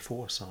was at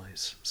A4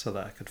 size so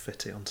that I could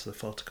fit it onto the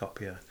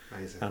photocopier.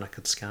 Amazing. And I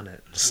could scan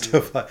it and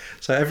stuff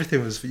so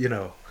everything was in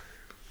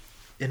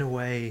a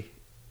way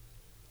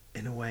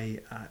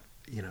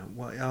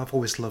I've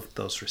always loved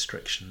those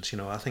restrictions.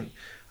 I think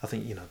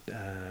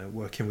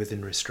working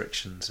within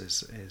restrictions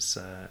is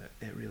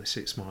it really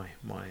suits my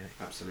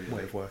Absolutely.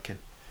 way of working.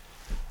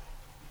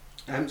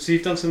 So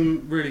you've done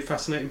some really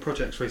fascinating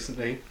projects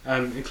recently,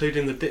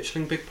 including the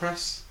Ditchling Big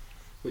Press,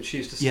 which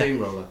used a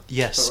steamroller.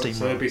 Yes, So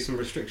steamroller. there'll be some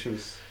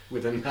restrictions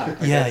within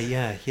that. I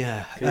Yeah.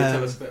 guess. Can you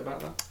tell us a bit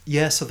about that?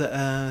 Yeah, so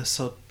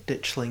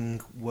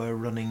Ditchling were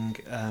running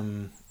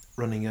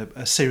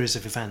a series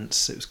of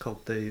events. It was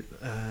called the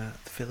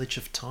Village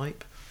of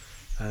Type.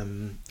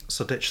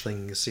 So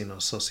Ditchling is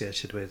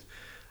associated with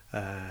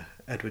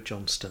Edward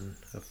Johnston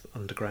of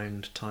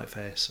Underground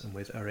Typeface and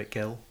with Eric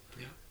Gill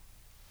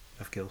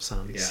of Gill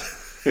Sands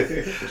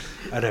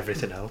and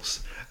everything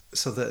else.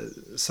 So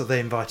they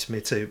invited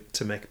me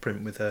to make a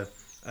print with a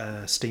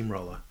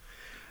steamroller.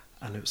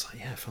 And it was like,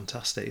 yeah,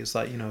 fantastic. It was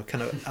like,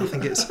 kind of, I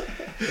think it's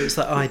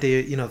that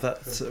idea,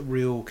 that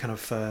real kind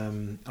of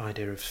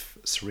idea of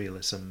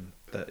surrealism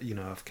that,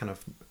 of kind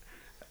of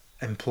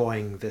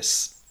employing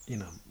this,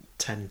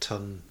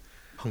 10-ton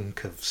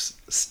hunk of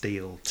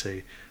steel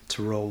to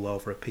roll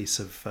over a piece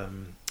of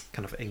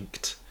kind of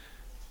inked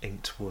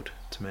wood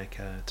to make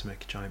a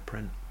giant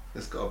print.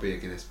 There's got to be a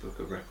Guinness Book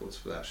of Records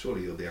for that.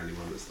 Surely you're the only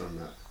one that's done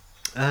that.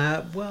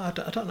 Well, I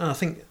don't know. I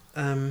think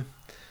when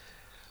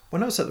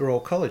I was at the Royal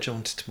College, I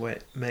wanted to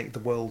make the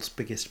world's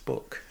biggest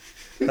book.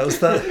 That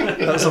was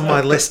on my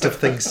list of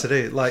things to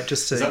do. Like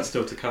just to, Is that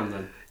still to come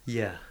then?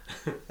 Yeah.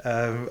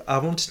 I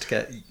wanted to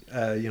get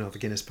the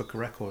Guinness Book of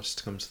Records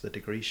to come to the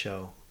degree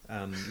show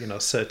and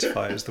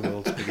certify it as the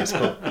world's biggest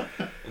book.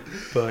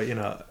 But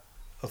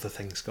other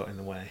things got in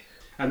the way.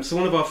 So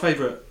one of our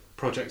favourite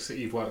projects that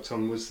you've worked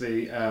on was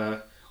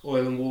the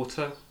oil and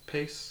water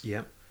piece.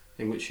 Yeah.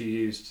 In which you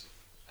used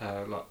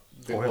the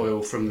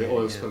oil from the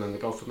oil spill in the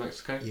Gulf of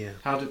Mexico. Yeah.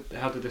 How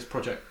did this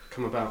project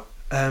come about?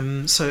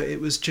 So it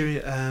was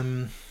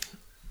during.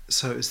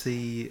 So it was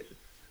the.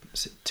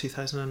 Was it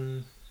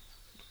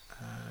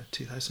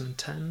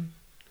 2010?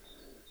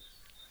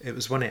 It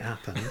was when it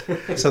happened.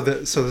 so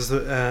there's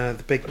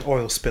the big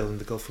oil spill in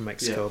the Gulf of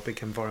Mexico,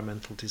 big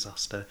environmental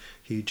disaster,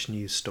 huge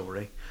news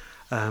story.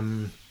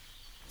 So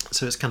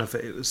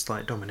it was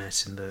like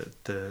dominating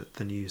the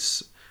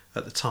news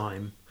at the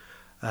time.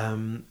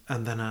 And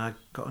then I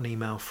got an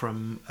email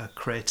from a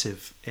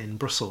creative in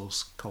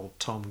Brussels called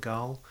Tom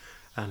Gall,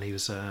 and he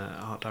was an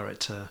art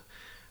director,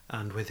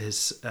 and with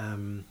his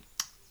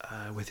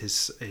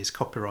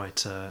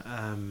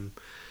copywriter,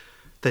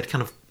 they'd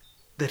kind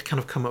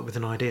of come up with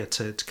an idea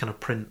to kind of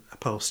print a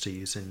poster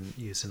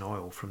using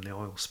oil from the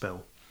oil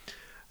spill,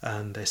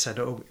 and they said,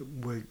 "Oh,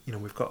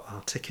 we've got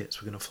our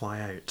tickets. We're going to fly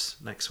out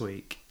next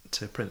week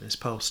to print this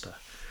poster.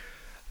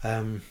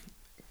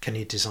 Can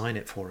you design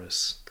it for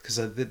us?" Because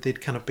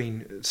they'd kind of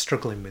been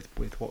struggling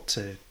with what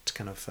to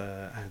kind of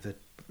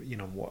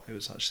what it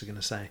was actually going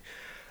to say.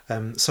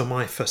 So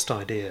my first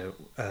idea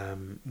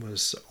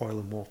was oil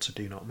and water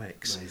do not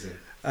mix. Amazing.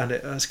 And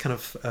it was kind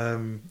of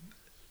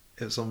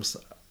it was almost,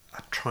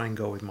 I try and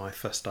go with my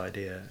first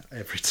idea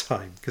every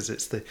time because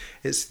it's the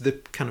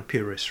kind of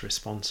purest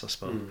response, I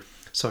suppose.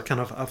 So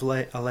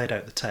I laid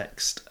out the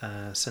text,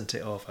 sent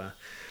it over.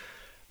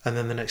 And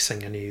then the next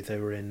thing I knew, they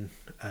were in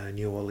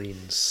New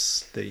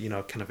Orleans,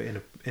 kind of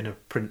in a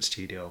print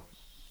studio.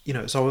 It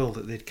was oil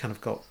that they'd kind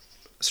of got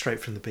straight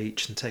from the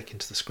beach and taken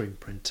to the screen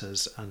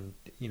printers, and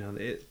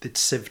they'd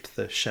sieved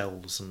the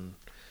shells and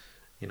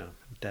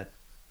dead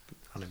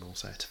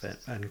animals out of it,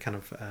 and kind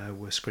of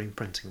were screen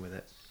printing with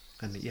it,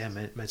 and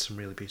made some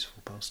really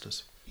beautiful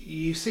posters.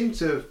 You seem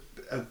to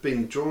have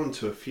been drawn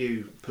to a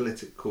few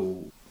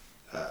political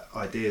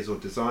ideas or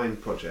design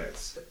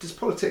projects. Does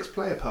politics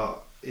play a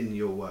part in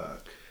your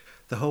work?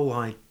 The whole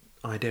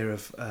idea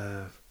of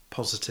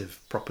positive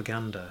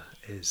propaganda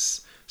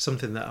is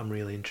something that I'm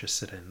really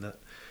interested in. That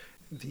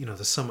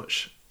there's so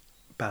much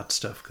bad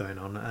stuff going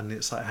on, and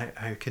it's like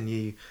how can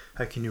you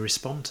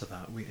respond to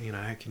that?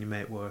 How can you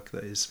make work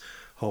that is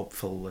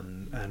hopeful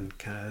and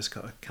has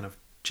got a kind of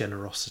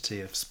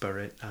generosity of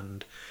spirit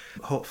and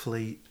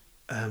hopefully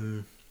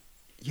kind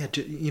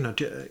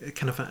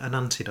of an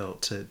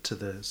antidote to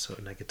the sort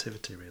of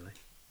negativity, really.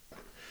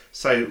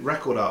 So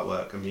record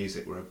artwork and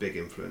music were a big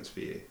influence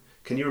for you.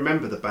 Can you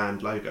remember the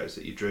band logos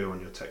that you drew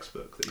on your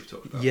textbook that you've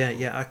talked about?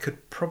 Yeah, I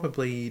could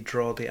probably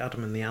draw the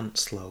Adam and the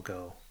Ants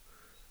logo.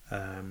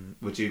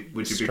 Would you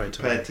be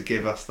prepared to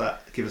give us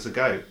a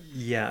go?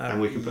 Yeah,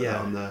 and we can put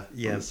that on the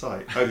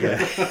site.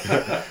 Okay,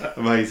 yeah.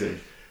 Amazing.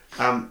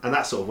 And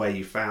that's sort of where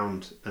you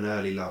found an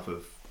early love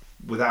of,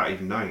 without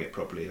even knowing it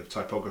properly, of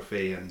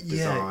typography and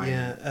design.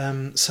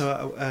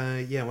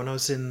 Yeah. When I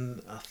was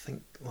in, I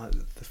think, like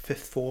the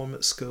fifth form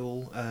at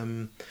school,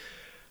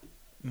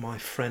 my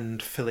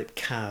friend Philip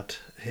Cadd,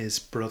 his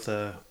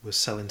brother, was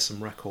selling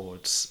some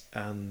records,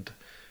 and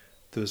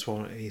there was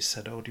one. He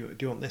said, "Oh, do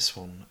you want this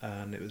one?"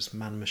 And it was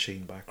Man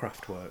Machine by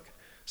Kraftwerk.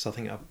 So I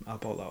think I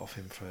bought that off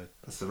him for.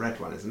 That's the red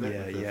one, isn't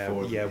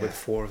it? With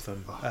four of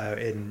them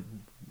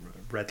in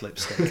red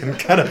lipstick and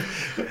kind of,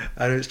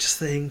 and it was just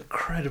the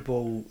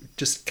incredible,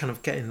 just kind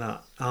of getting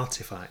that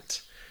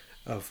artifact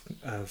of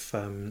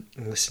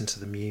listening to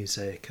the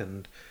music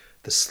and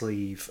the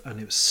sleeve, and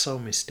it was so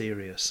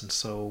mysterious, and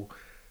so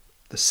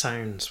the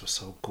sounds were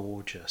so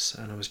gorgeous,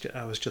 and I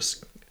was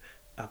just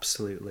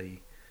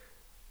absolutely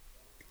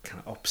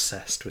kind of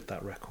obsessed with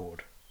that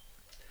record.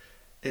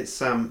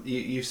 It's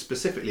you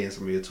specifically in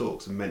some of your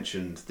talks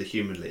mentioned the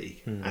Human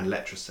League and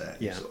Letraset.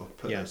 You sort of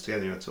put those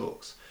together in your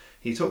talks.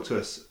 Can you talk to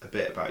us a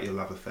bit about your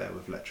love affair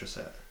with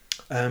Letraset?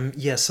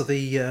 So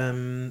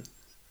the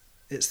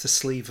it's the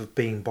sleeve of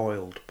Being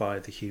Boiled by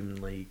the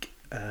Human League,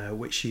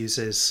 which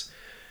uses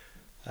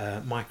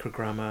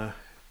microgramma,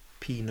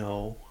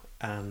 Pinot,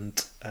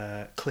 and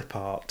clip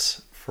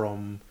art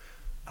from,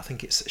 I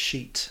think it's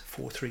sheet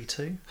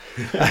 432.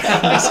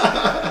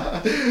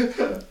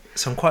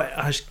 So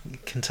as you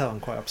can tell, I'm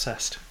quite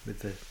obsessed with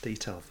the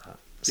detail of that.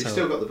 You've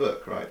still got the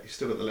book, right? You've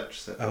still got the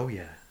Letraset. Oh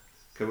yeah.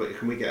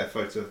 Can we get a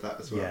photo of that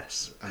as well?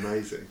 Yes.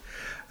 Amazing.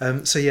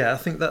 So yeah, I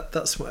think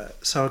that's where.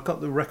 So I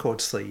got the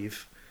record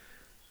sleeve.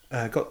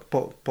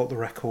 Bought the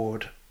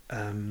record.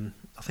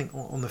 I think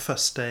on the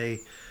first day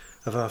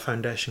of our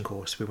foundation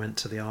course, we went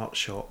to the art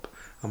shop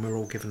and we were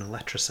all given a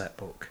Letraset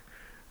book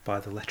by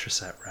the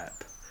Letraset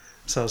rep.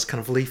 So I was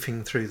kind of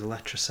leafing through the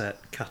Letraset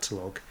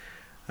catalogue,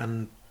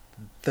 and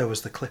there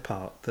was the clip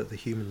art that the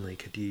Human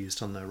League had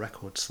used on their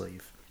record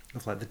sleeve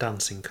of like the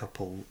dancing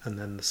couple, and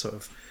then the sort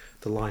of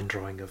the line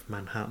drawing of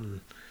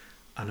Manhattan,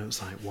 and it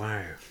was like,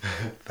 wow,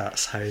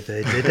 that's how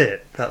they did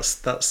it.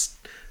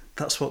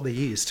 That's what they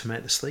used to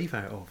make the sleeve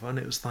out of, and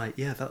it was like,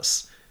 yeah,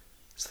 that's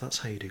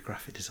how you do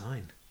graphic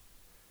design.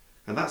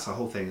 And that's the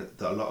whole thing that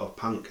a lot of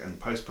punk and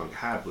post-punk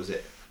had, was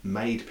it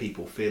made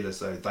people feel as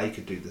though they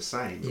could do the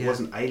same. It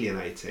wasn't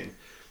alienating,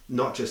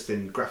 not just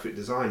in graphic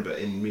design but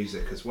in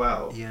music as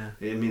well. Yeah.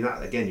 I mean,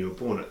 that again, you were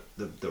born at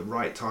the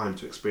right time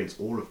to experience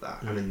all of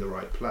that and in the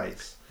right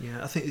place.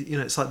 Yeah, I think,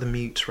 it's like the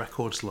Mute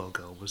Records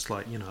logo was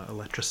like, a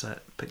Letraset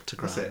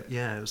pictogram. That's it.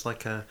 Yeah, it was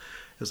like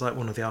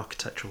one of the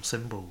architectural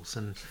symbols,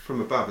 and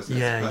from above, isn't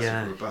it?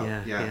 From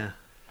above. Yeah.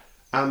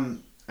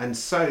 And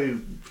so,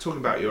 talking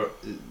about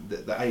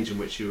the age in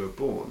which you were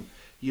born,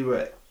 you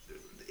were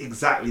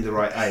exactly the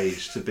right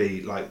age to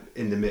be like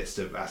in the midst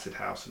of acid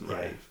house and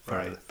rave.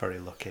 Very, right? very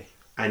lucky.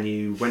 And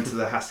you went to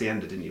the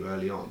Hacienda, didn't you,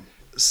 early on?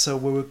 So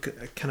we were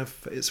kind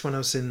of. It's when I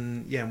was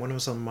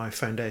on my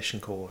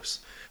foundation course.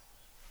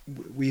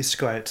 We used to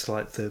go out to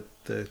like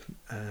the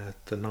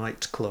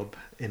night club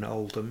in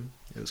Oldham.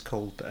 It was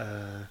called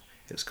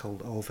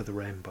Over the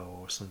Rainbow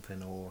or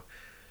something,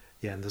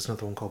 and there's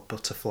another one called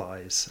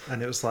Butterflies,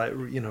 and it was like,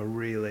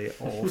 really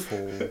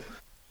awful,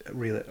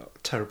 really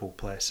terrible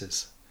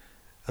places,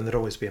 and there'd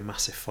always be a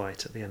massive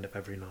fight at the end of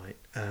every night.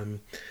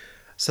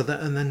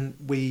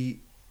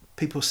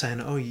 People saying,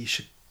 oh, you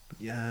should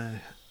go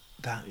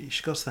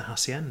to the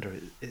Hacienda.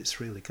 It's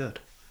really good.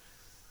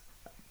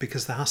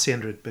 Because the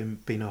Hacienda had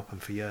been open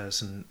for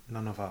years and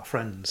none of our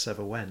friends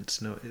ever went.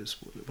 No, it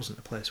wasn't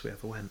a place we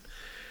ever went.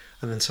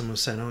 And then someone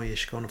was saying, oh, you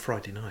should go on a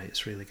Friday night.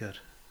 It's really good.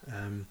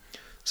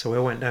 So we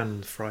went down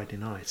on Friday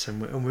night, and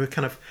we were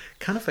kind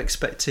of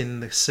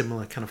expecting the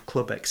similar kind of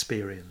club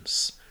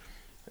experience,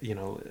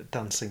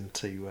 dancing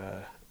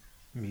to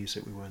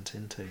music we weren't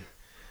into.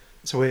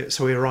 So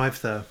we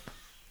arrived there,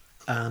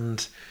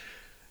 and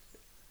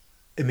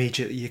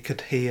immediately you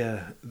could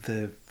hear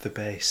the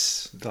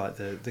bass, like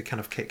the kind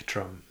of kick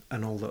drum,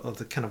 and all the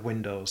other kind of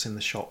windows in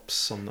the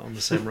shops on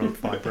the same road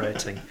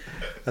vibrating,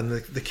 and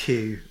the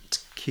queue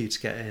to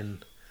get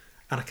in.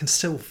 And I can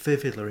still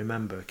vividly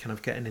remember kind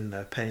of getting in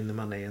there, paying the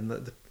money, and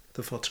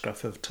the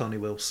photograph of Tony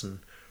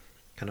Wilson,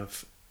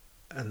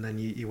 and then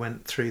you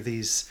went through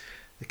the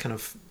kind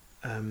of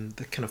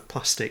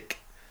plastic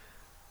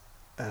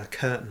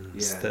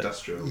curtains.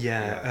 Industrial.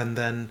 And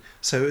then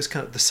so it was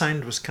kind of, the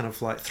sound was kind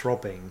of like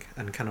throbbing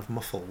and kind of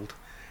muffled,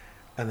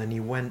 and then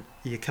you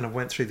kind of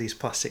went through these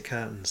plastic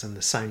curtains, and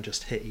the sound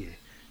just hit you.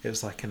 It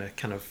was like in a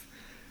kind of,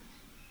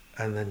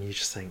 and then you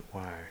just think,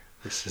 wow.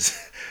 This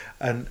is,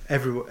 and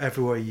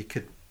everywhere you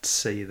could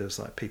see there was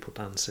like people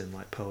dancing,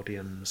 like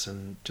podiums,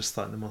 and just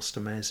like the most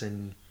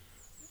amazing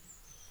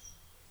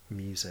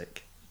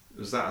music.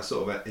 Was that a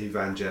sort of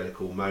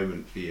evangelical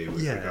moment for you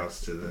with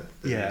regards to the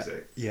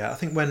music? Yeah, I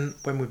think when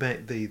we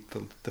make the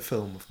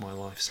film of my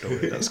life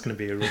story, that's going to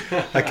be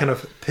a kind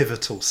of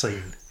pivotal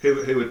scene.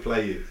 Who would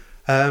play you?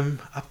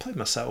 I played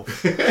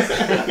myself.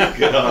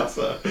 Good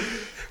answer.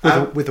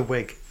 With a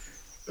wig.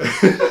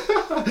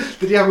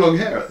 Did you have long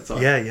hair at the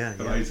time? Yeah.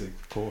 Amazing.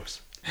 Of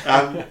course.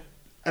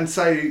 And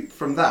so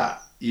from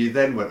that, you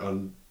then went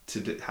on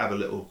to have a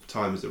little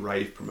time as a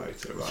rave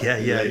promoter, right?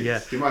 Yeah.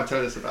 Do you mind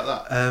telling us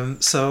about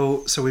that?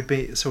 So we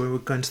were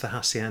going to the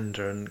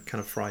Hacienda and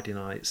kind of Friday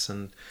nights,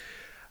 and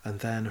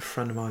then a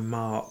friend of mine,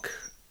 Mark,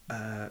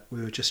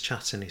 we were just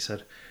chatting. He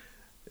said,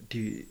 "Do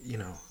you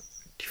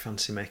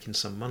fancy making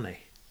some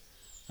money?"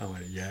 I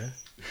went, "Yeah."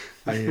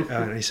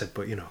 And he said,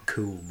 "But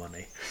cool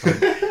money." I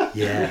went,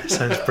 "Yeah,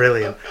 sounds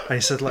brilliant." And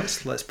he said,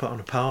 "Let's put on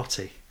a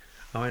party."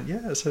 I went, "Yeah,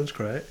 that sounds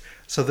great."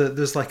 So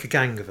there's like a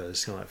gang of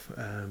us,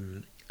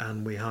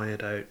 and we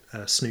hired out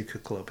a snooker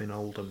club in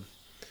Oldham,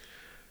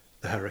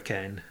 the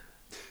Hurricane,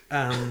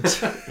 and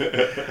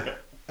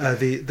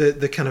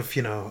the kind of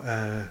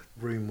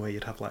room where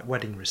you'd have like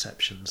wedding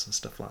receptions and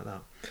stuff like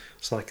that.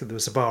 So like there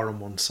was a bar on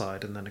one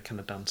side and then a kind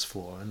of dance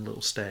floor and a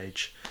little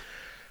stage.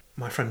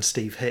 My friend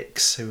Steve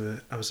Hicks, who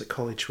I was at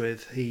college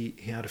with, he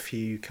had a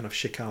few kind of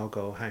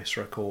Chicago house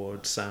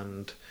records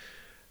and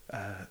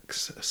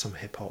some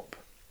hip hop.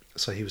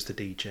 So he was the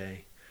DJ,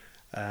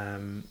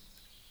 and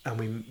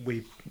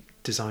we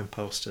designed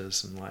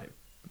posters and like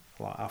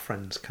our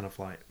friends kind of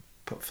like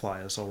put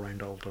flyers all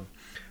around Oldham,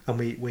 and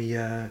we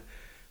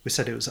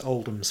said it was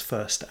Oldham's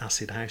first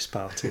acid house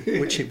party,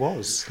 which it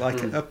was.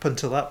 Like up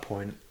until that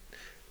point,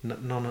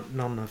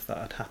 none of that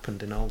had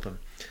happened in Oldham,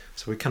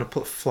 so we kind of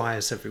put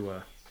flyers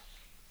everywhere.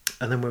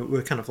 And then we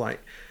were kind of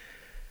like,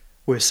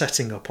 we were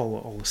setting up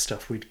all the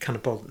stuff. We'd kind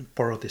of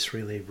borrowed this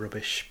really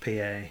rubbish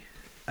PA,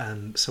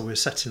 and so we were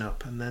setting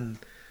up. And then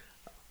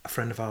a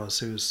friend of ours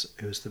who was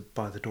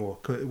by the door,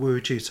 we were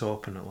due to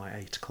open at like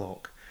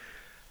 8:00,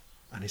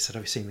 and he said,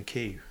 "Have you seen the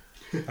queue?"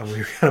 And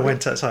we kind of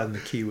went outside, and the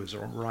queue was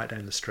right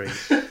down the street.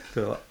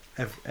 There were like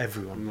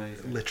everyone,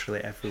 amazing.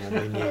 Literally everyone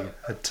we knew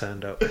had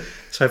turned up.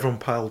 So everyone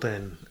piled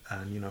in,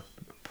 and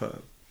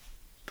put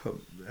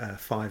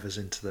fivers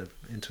into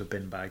a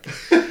bin bag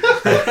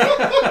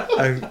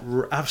and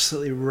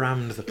absolutely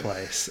rammed the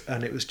place,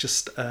 and it was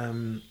just it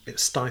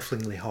was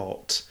stiflingly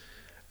hot,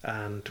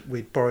 and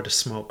we'd borrowed a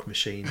smoke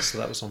machine, so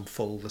that was on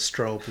full, the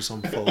strobe was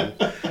on full,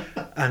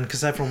 and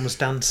because everyone was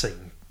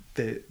dancing,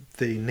 the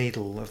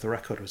needle of the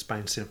record was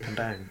bouncing up and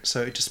down,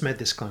 so it just made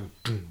this kind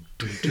of boom,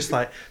 boom, just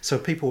like, so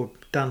people were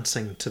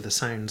dancing to the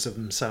sounds of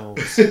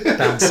themselves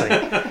dancing.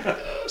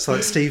 So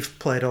like Steve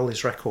played all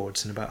his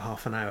records in about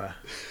half an hour,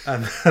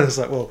 and I was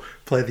like, well,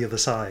 play the other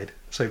side.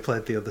 So he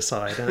played the other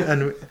side,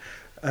 and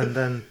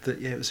then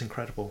it was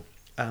incredible.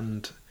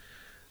 And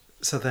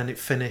so then it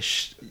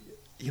finished.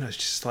 It's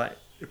just like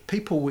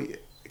people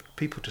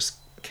just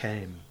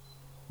came,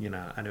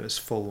 and it was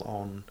full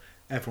on.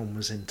 Everyone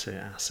was into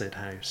acid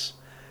house,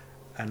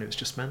 and it was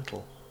just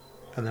mental.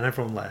 And then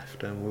everyone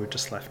left, and we were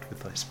just left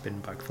with this bin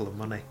bag full of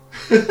money,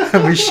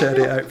 and we shared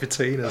it out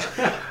between us.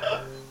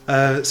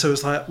 So it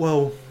was like,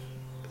 well,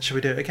 should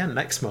we do it again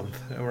next month?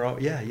 And we're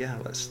all, yeah,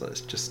 let's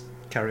just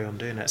carry on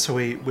doing it. So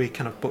we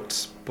kind of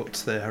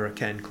booked the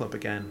Hurricane Club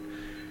again,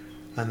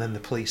 and then the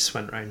police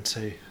went round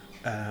to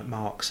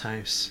Mark's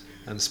house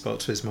and spoke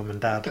to his mum and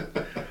dad.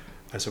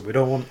 I said, we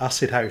don't want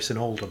acid house in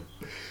Oldham.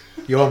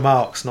 You're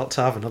Mark's not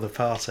to have another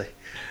party.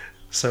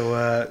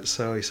 So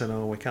he said,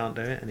 no, we can't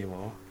do it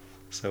anymore.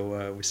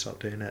 So we stopped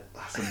doing it.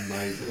 That's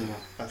amazing.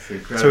 That's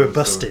incredible. So we're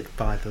busted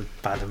by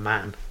the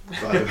man.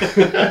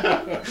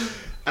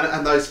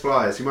 And those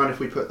flyers, you mind if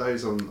we put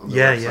those on the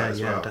website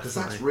as well? Because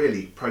that's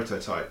really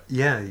prototype.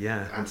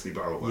 Yeah. Anthony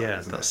Burrill work,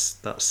 isn't it?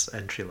 That's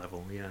entry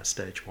level. Yeah,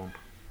 stage one.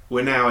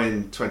 We're now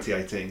in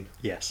 2018.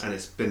 Yes. And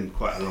it's been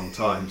quite a long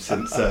time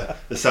since the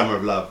Summer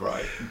of Love,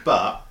 right?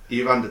 But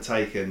you've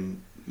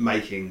undertaken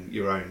making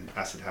your own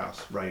acid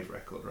house rave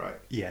record, right?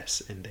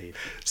 Yes, indeed.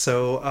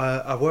 So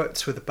I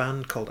worked with a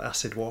band called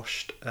Acid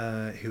Washed,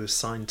 who was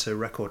signed to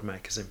record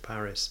makers in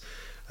Paris.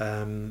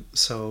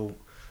 So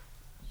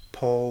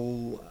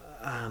Paul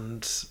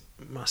and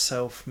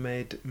myself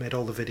made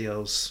all the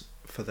videos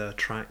for their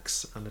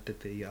tracks, and I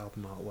did the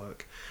album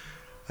artwork.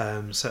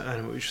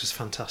 Which was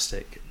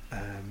fantastic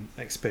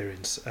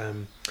experience.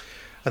 And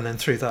then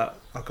through that,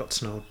 I got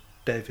to know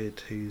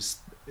David, who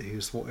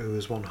was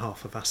one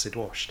half of Acid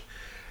Washed.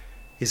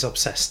 He's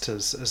obsessed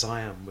as I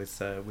am with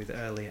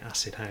early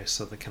acid house,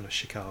 so the kind of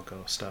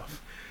Chicago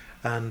stuff.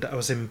 And I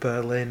was in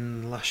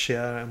Berlin last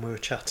year, and we were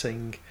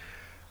chatting,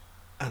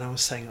 and I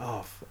was saying,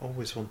 I've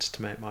always wanted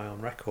to make my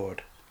own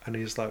record. And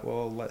he was like,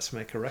 well, let's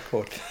make a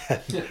record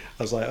then.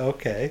 I was like,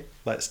 okay,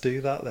 let's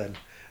do that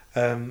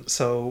then.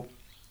 So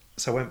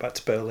I went back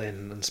to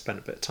Berlin and spent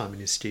a bit of time in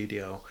his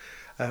studio,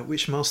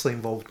 which mostly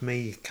involved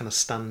me kind of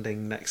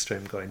standing next to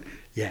him going,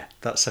 yeah,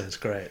 that sounds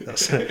great.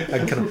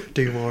 And kind of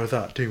do more of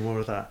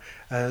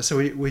that. So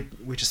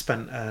we just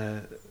spent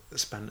a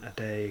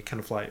day kind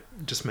of like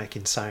just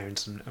making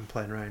sounds and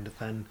playing around, and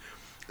then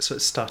so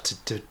it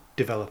started to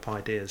develop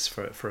ideas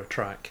for a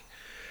track,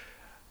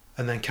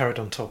 and then carried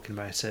on talking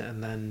about it,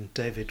 and then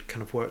David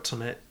kind of worked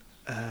on it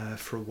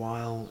for a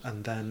while,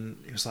 and then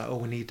he was like,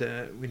 we need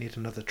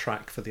another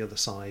track for the other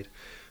side.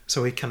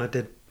 So we kind of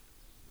did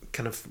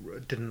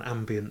an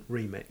ambient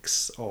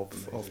remix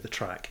of the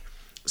track.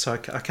 So I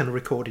kind of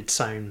recorded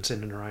sounds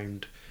in and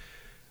around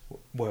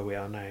where we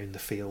are now in the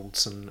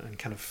fields, and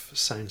kind of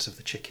sounds of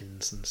the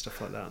chickens and stuff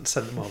like that, and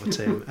sent them over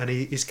to him. And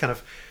he's kind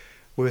of,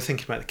 we were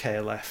thinking about the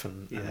KLF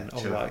and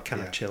all that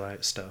kind of chill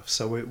out stuff.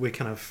 So we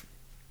kind of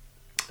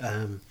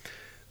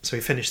so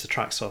we finished the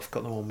tracks off,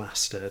 got them all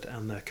mastered,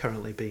 and they're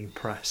currently being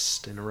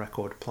pressed in a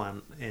record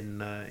plant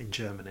in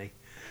Germany.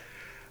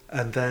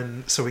 And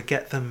then so we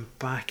get them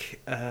back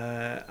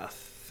I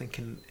think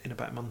in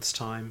about a month's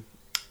time,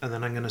 and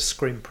then I'm going to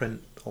screen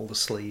print all the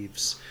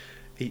sleeves.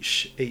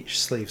 Each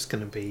sleeve's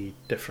going to be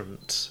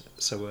different,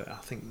 so I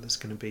think there's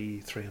going to be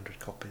 300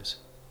 copies.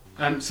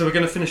 So we're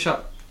going to finish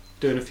up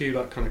doing a few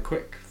like kind of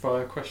quick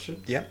fire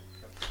questions. Yeah.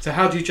 So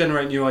how do you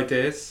generate new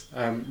ideas?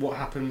 What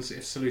happens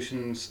if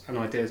solutions and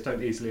ideas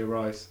don't easily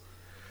arise?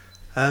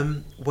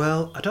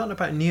 Well, I don't know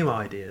about new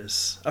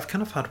ideas. I've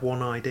kind of had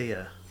one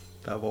idea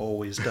that I've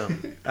always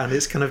done, and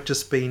it's kind of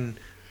just been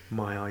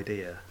my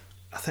idea.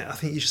 I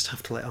think you just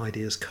have to let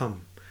ideas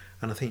come,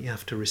 and I think you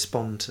have to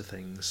respond to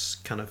things.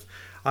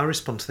 I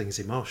respond to things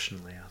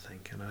emotionally, I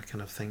think, and I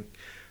kind of think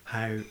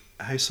how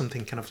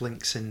something kind of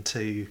links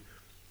into,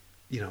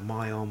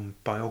 my own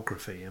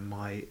biography and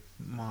my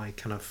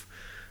kind of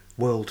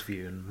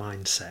worldview and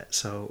mindset.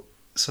 So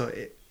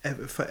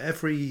for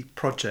every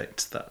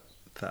project that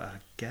I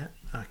get,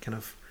 I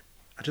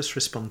just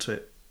respond to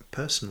it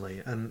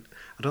personally, and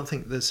I don't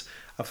think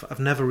I've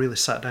never really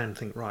sat down and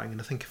think, right, I'm going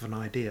to think of an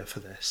idea for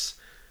this.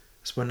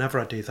 So whenever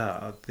I do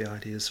that, the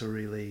ideas are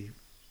really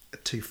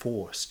too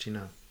forced,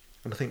 And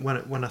I think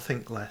when I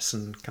think less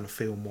and kind of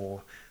feel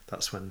more,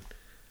 that's when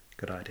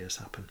good ideas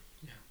happen.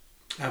 Yeah.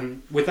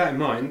 With that in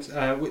mind,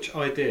 which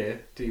idea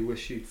do you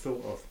wish you'd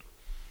thought of?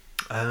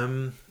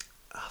 I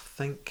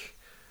think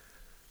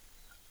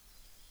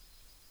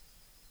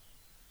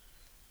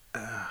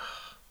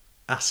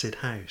acid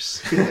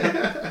house.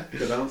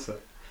 Good answer.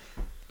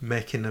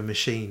 Making a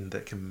machine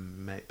that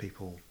can make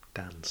people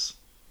dance.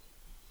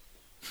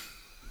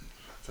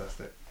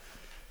 Fantastic.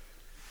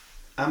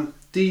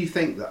 Do you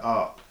think that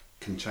art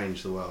can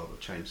change the world or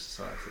change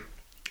society?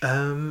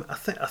 I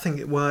think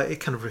it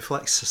kind of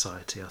reflects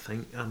society. I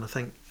think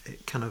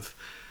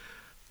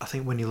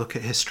when you look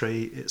at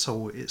history, it's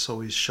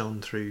always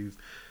shown through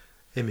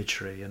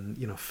imagery and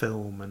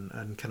film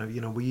and kind of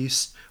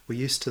we're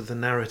used to the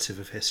narrative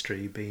of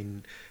history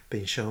being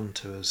shown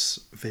to us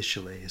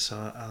visually.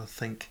 So I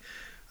think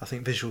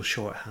visual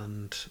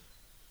shorthand,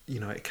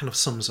 it kind of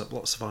sums up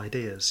lots of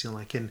ideas.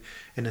 Like in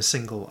a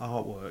single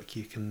artwork,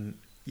 you can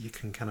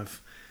kind of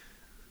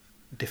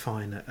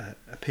define a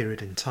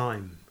period in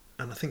time,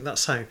 and I think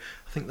that's how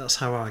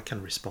I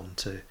can respond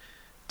to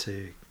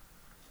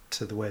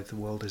the way the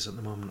world is at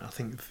the moment. I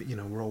think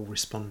we're all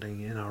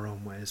responding in our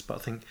own ways, but I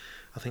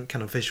think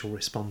kind of visual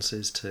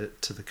responses to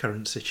the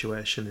current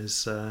situation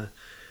is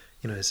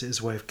is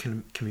a way of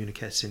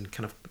communicating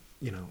kind of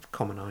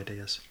common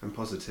ideas and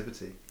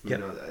positivity.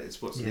 Yep.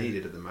 It's what's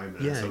needed at the moment.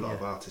 There's a lot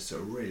of artists that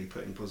are really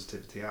putting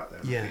positivity out there,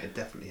 and I think it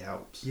definitely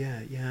helps.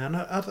 And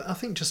I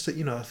think just a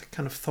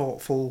kind of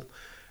thoughtful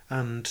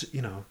and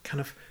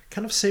kind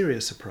of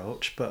serious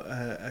approach, but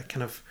a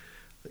kind of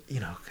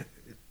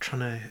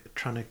trying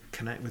to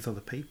connect with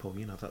other people.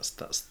 That's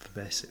the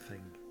basic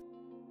thing.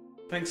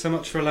 Thanks so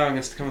much for allowing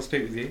us to come and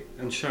speak with you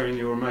and sharing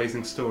your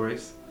amazing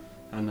stories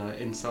and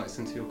insights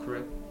into your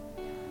career.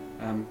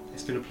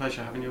 It's been a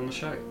pleasure having you on the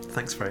show.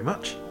 Thanks very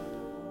much.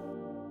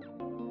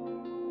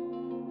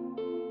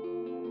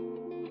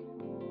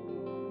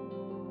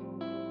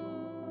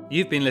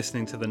 You've been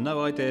listening to the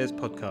No Ideas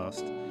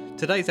podcast.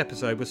 Today's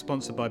episode was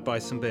sponsored by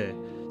Bison Beer.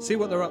 See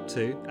what they're up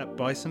to at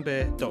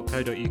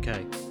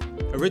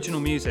bisonbeer.co.uk. Original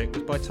music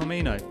was by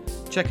Tomino.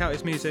 Check out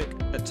his music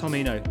at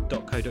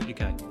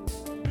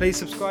tomino.co.uk. Please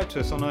subscribe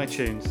to us on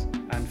iTunes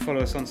and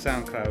follow us on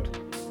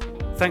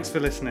SoundCloud. Thanks for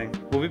listening.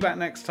 We'll be back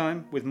next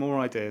time with more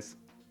ideas.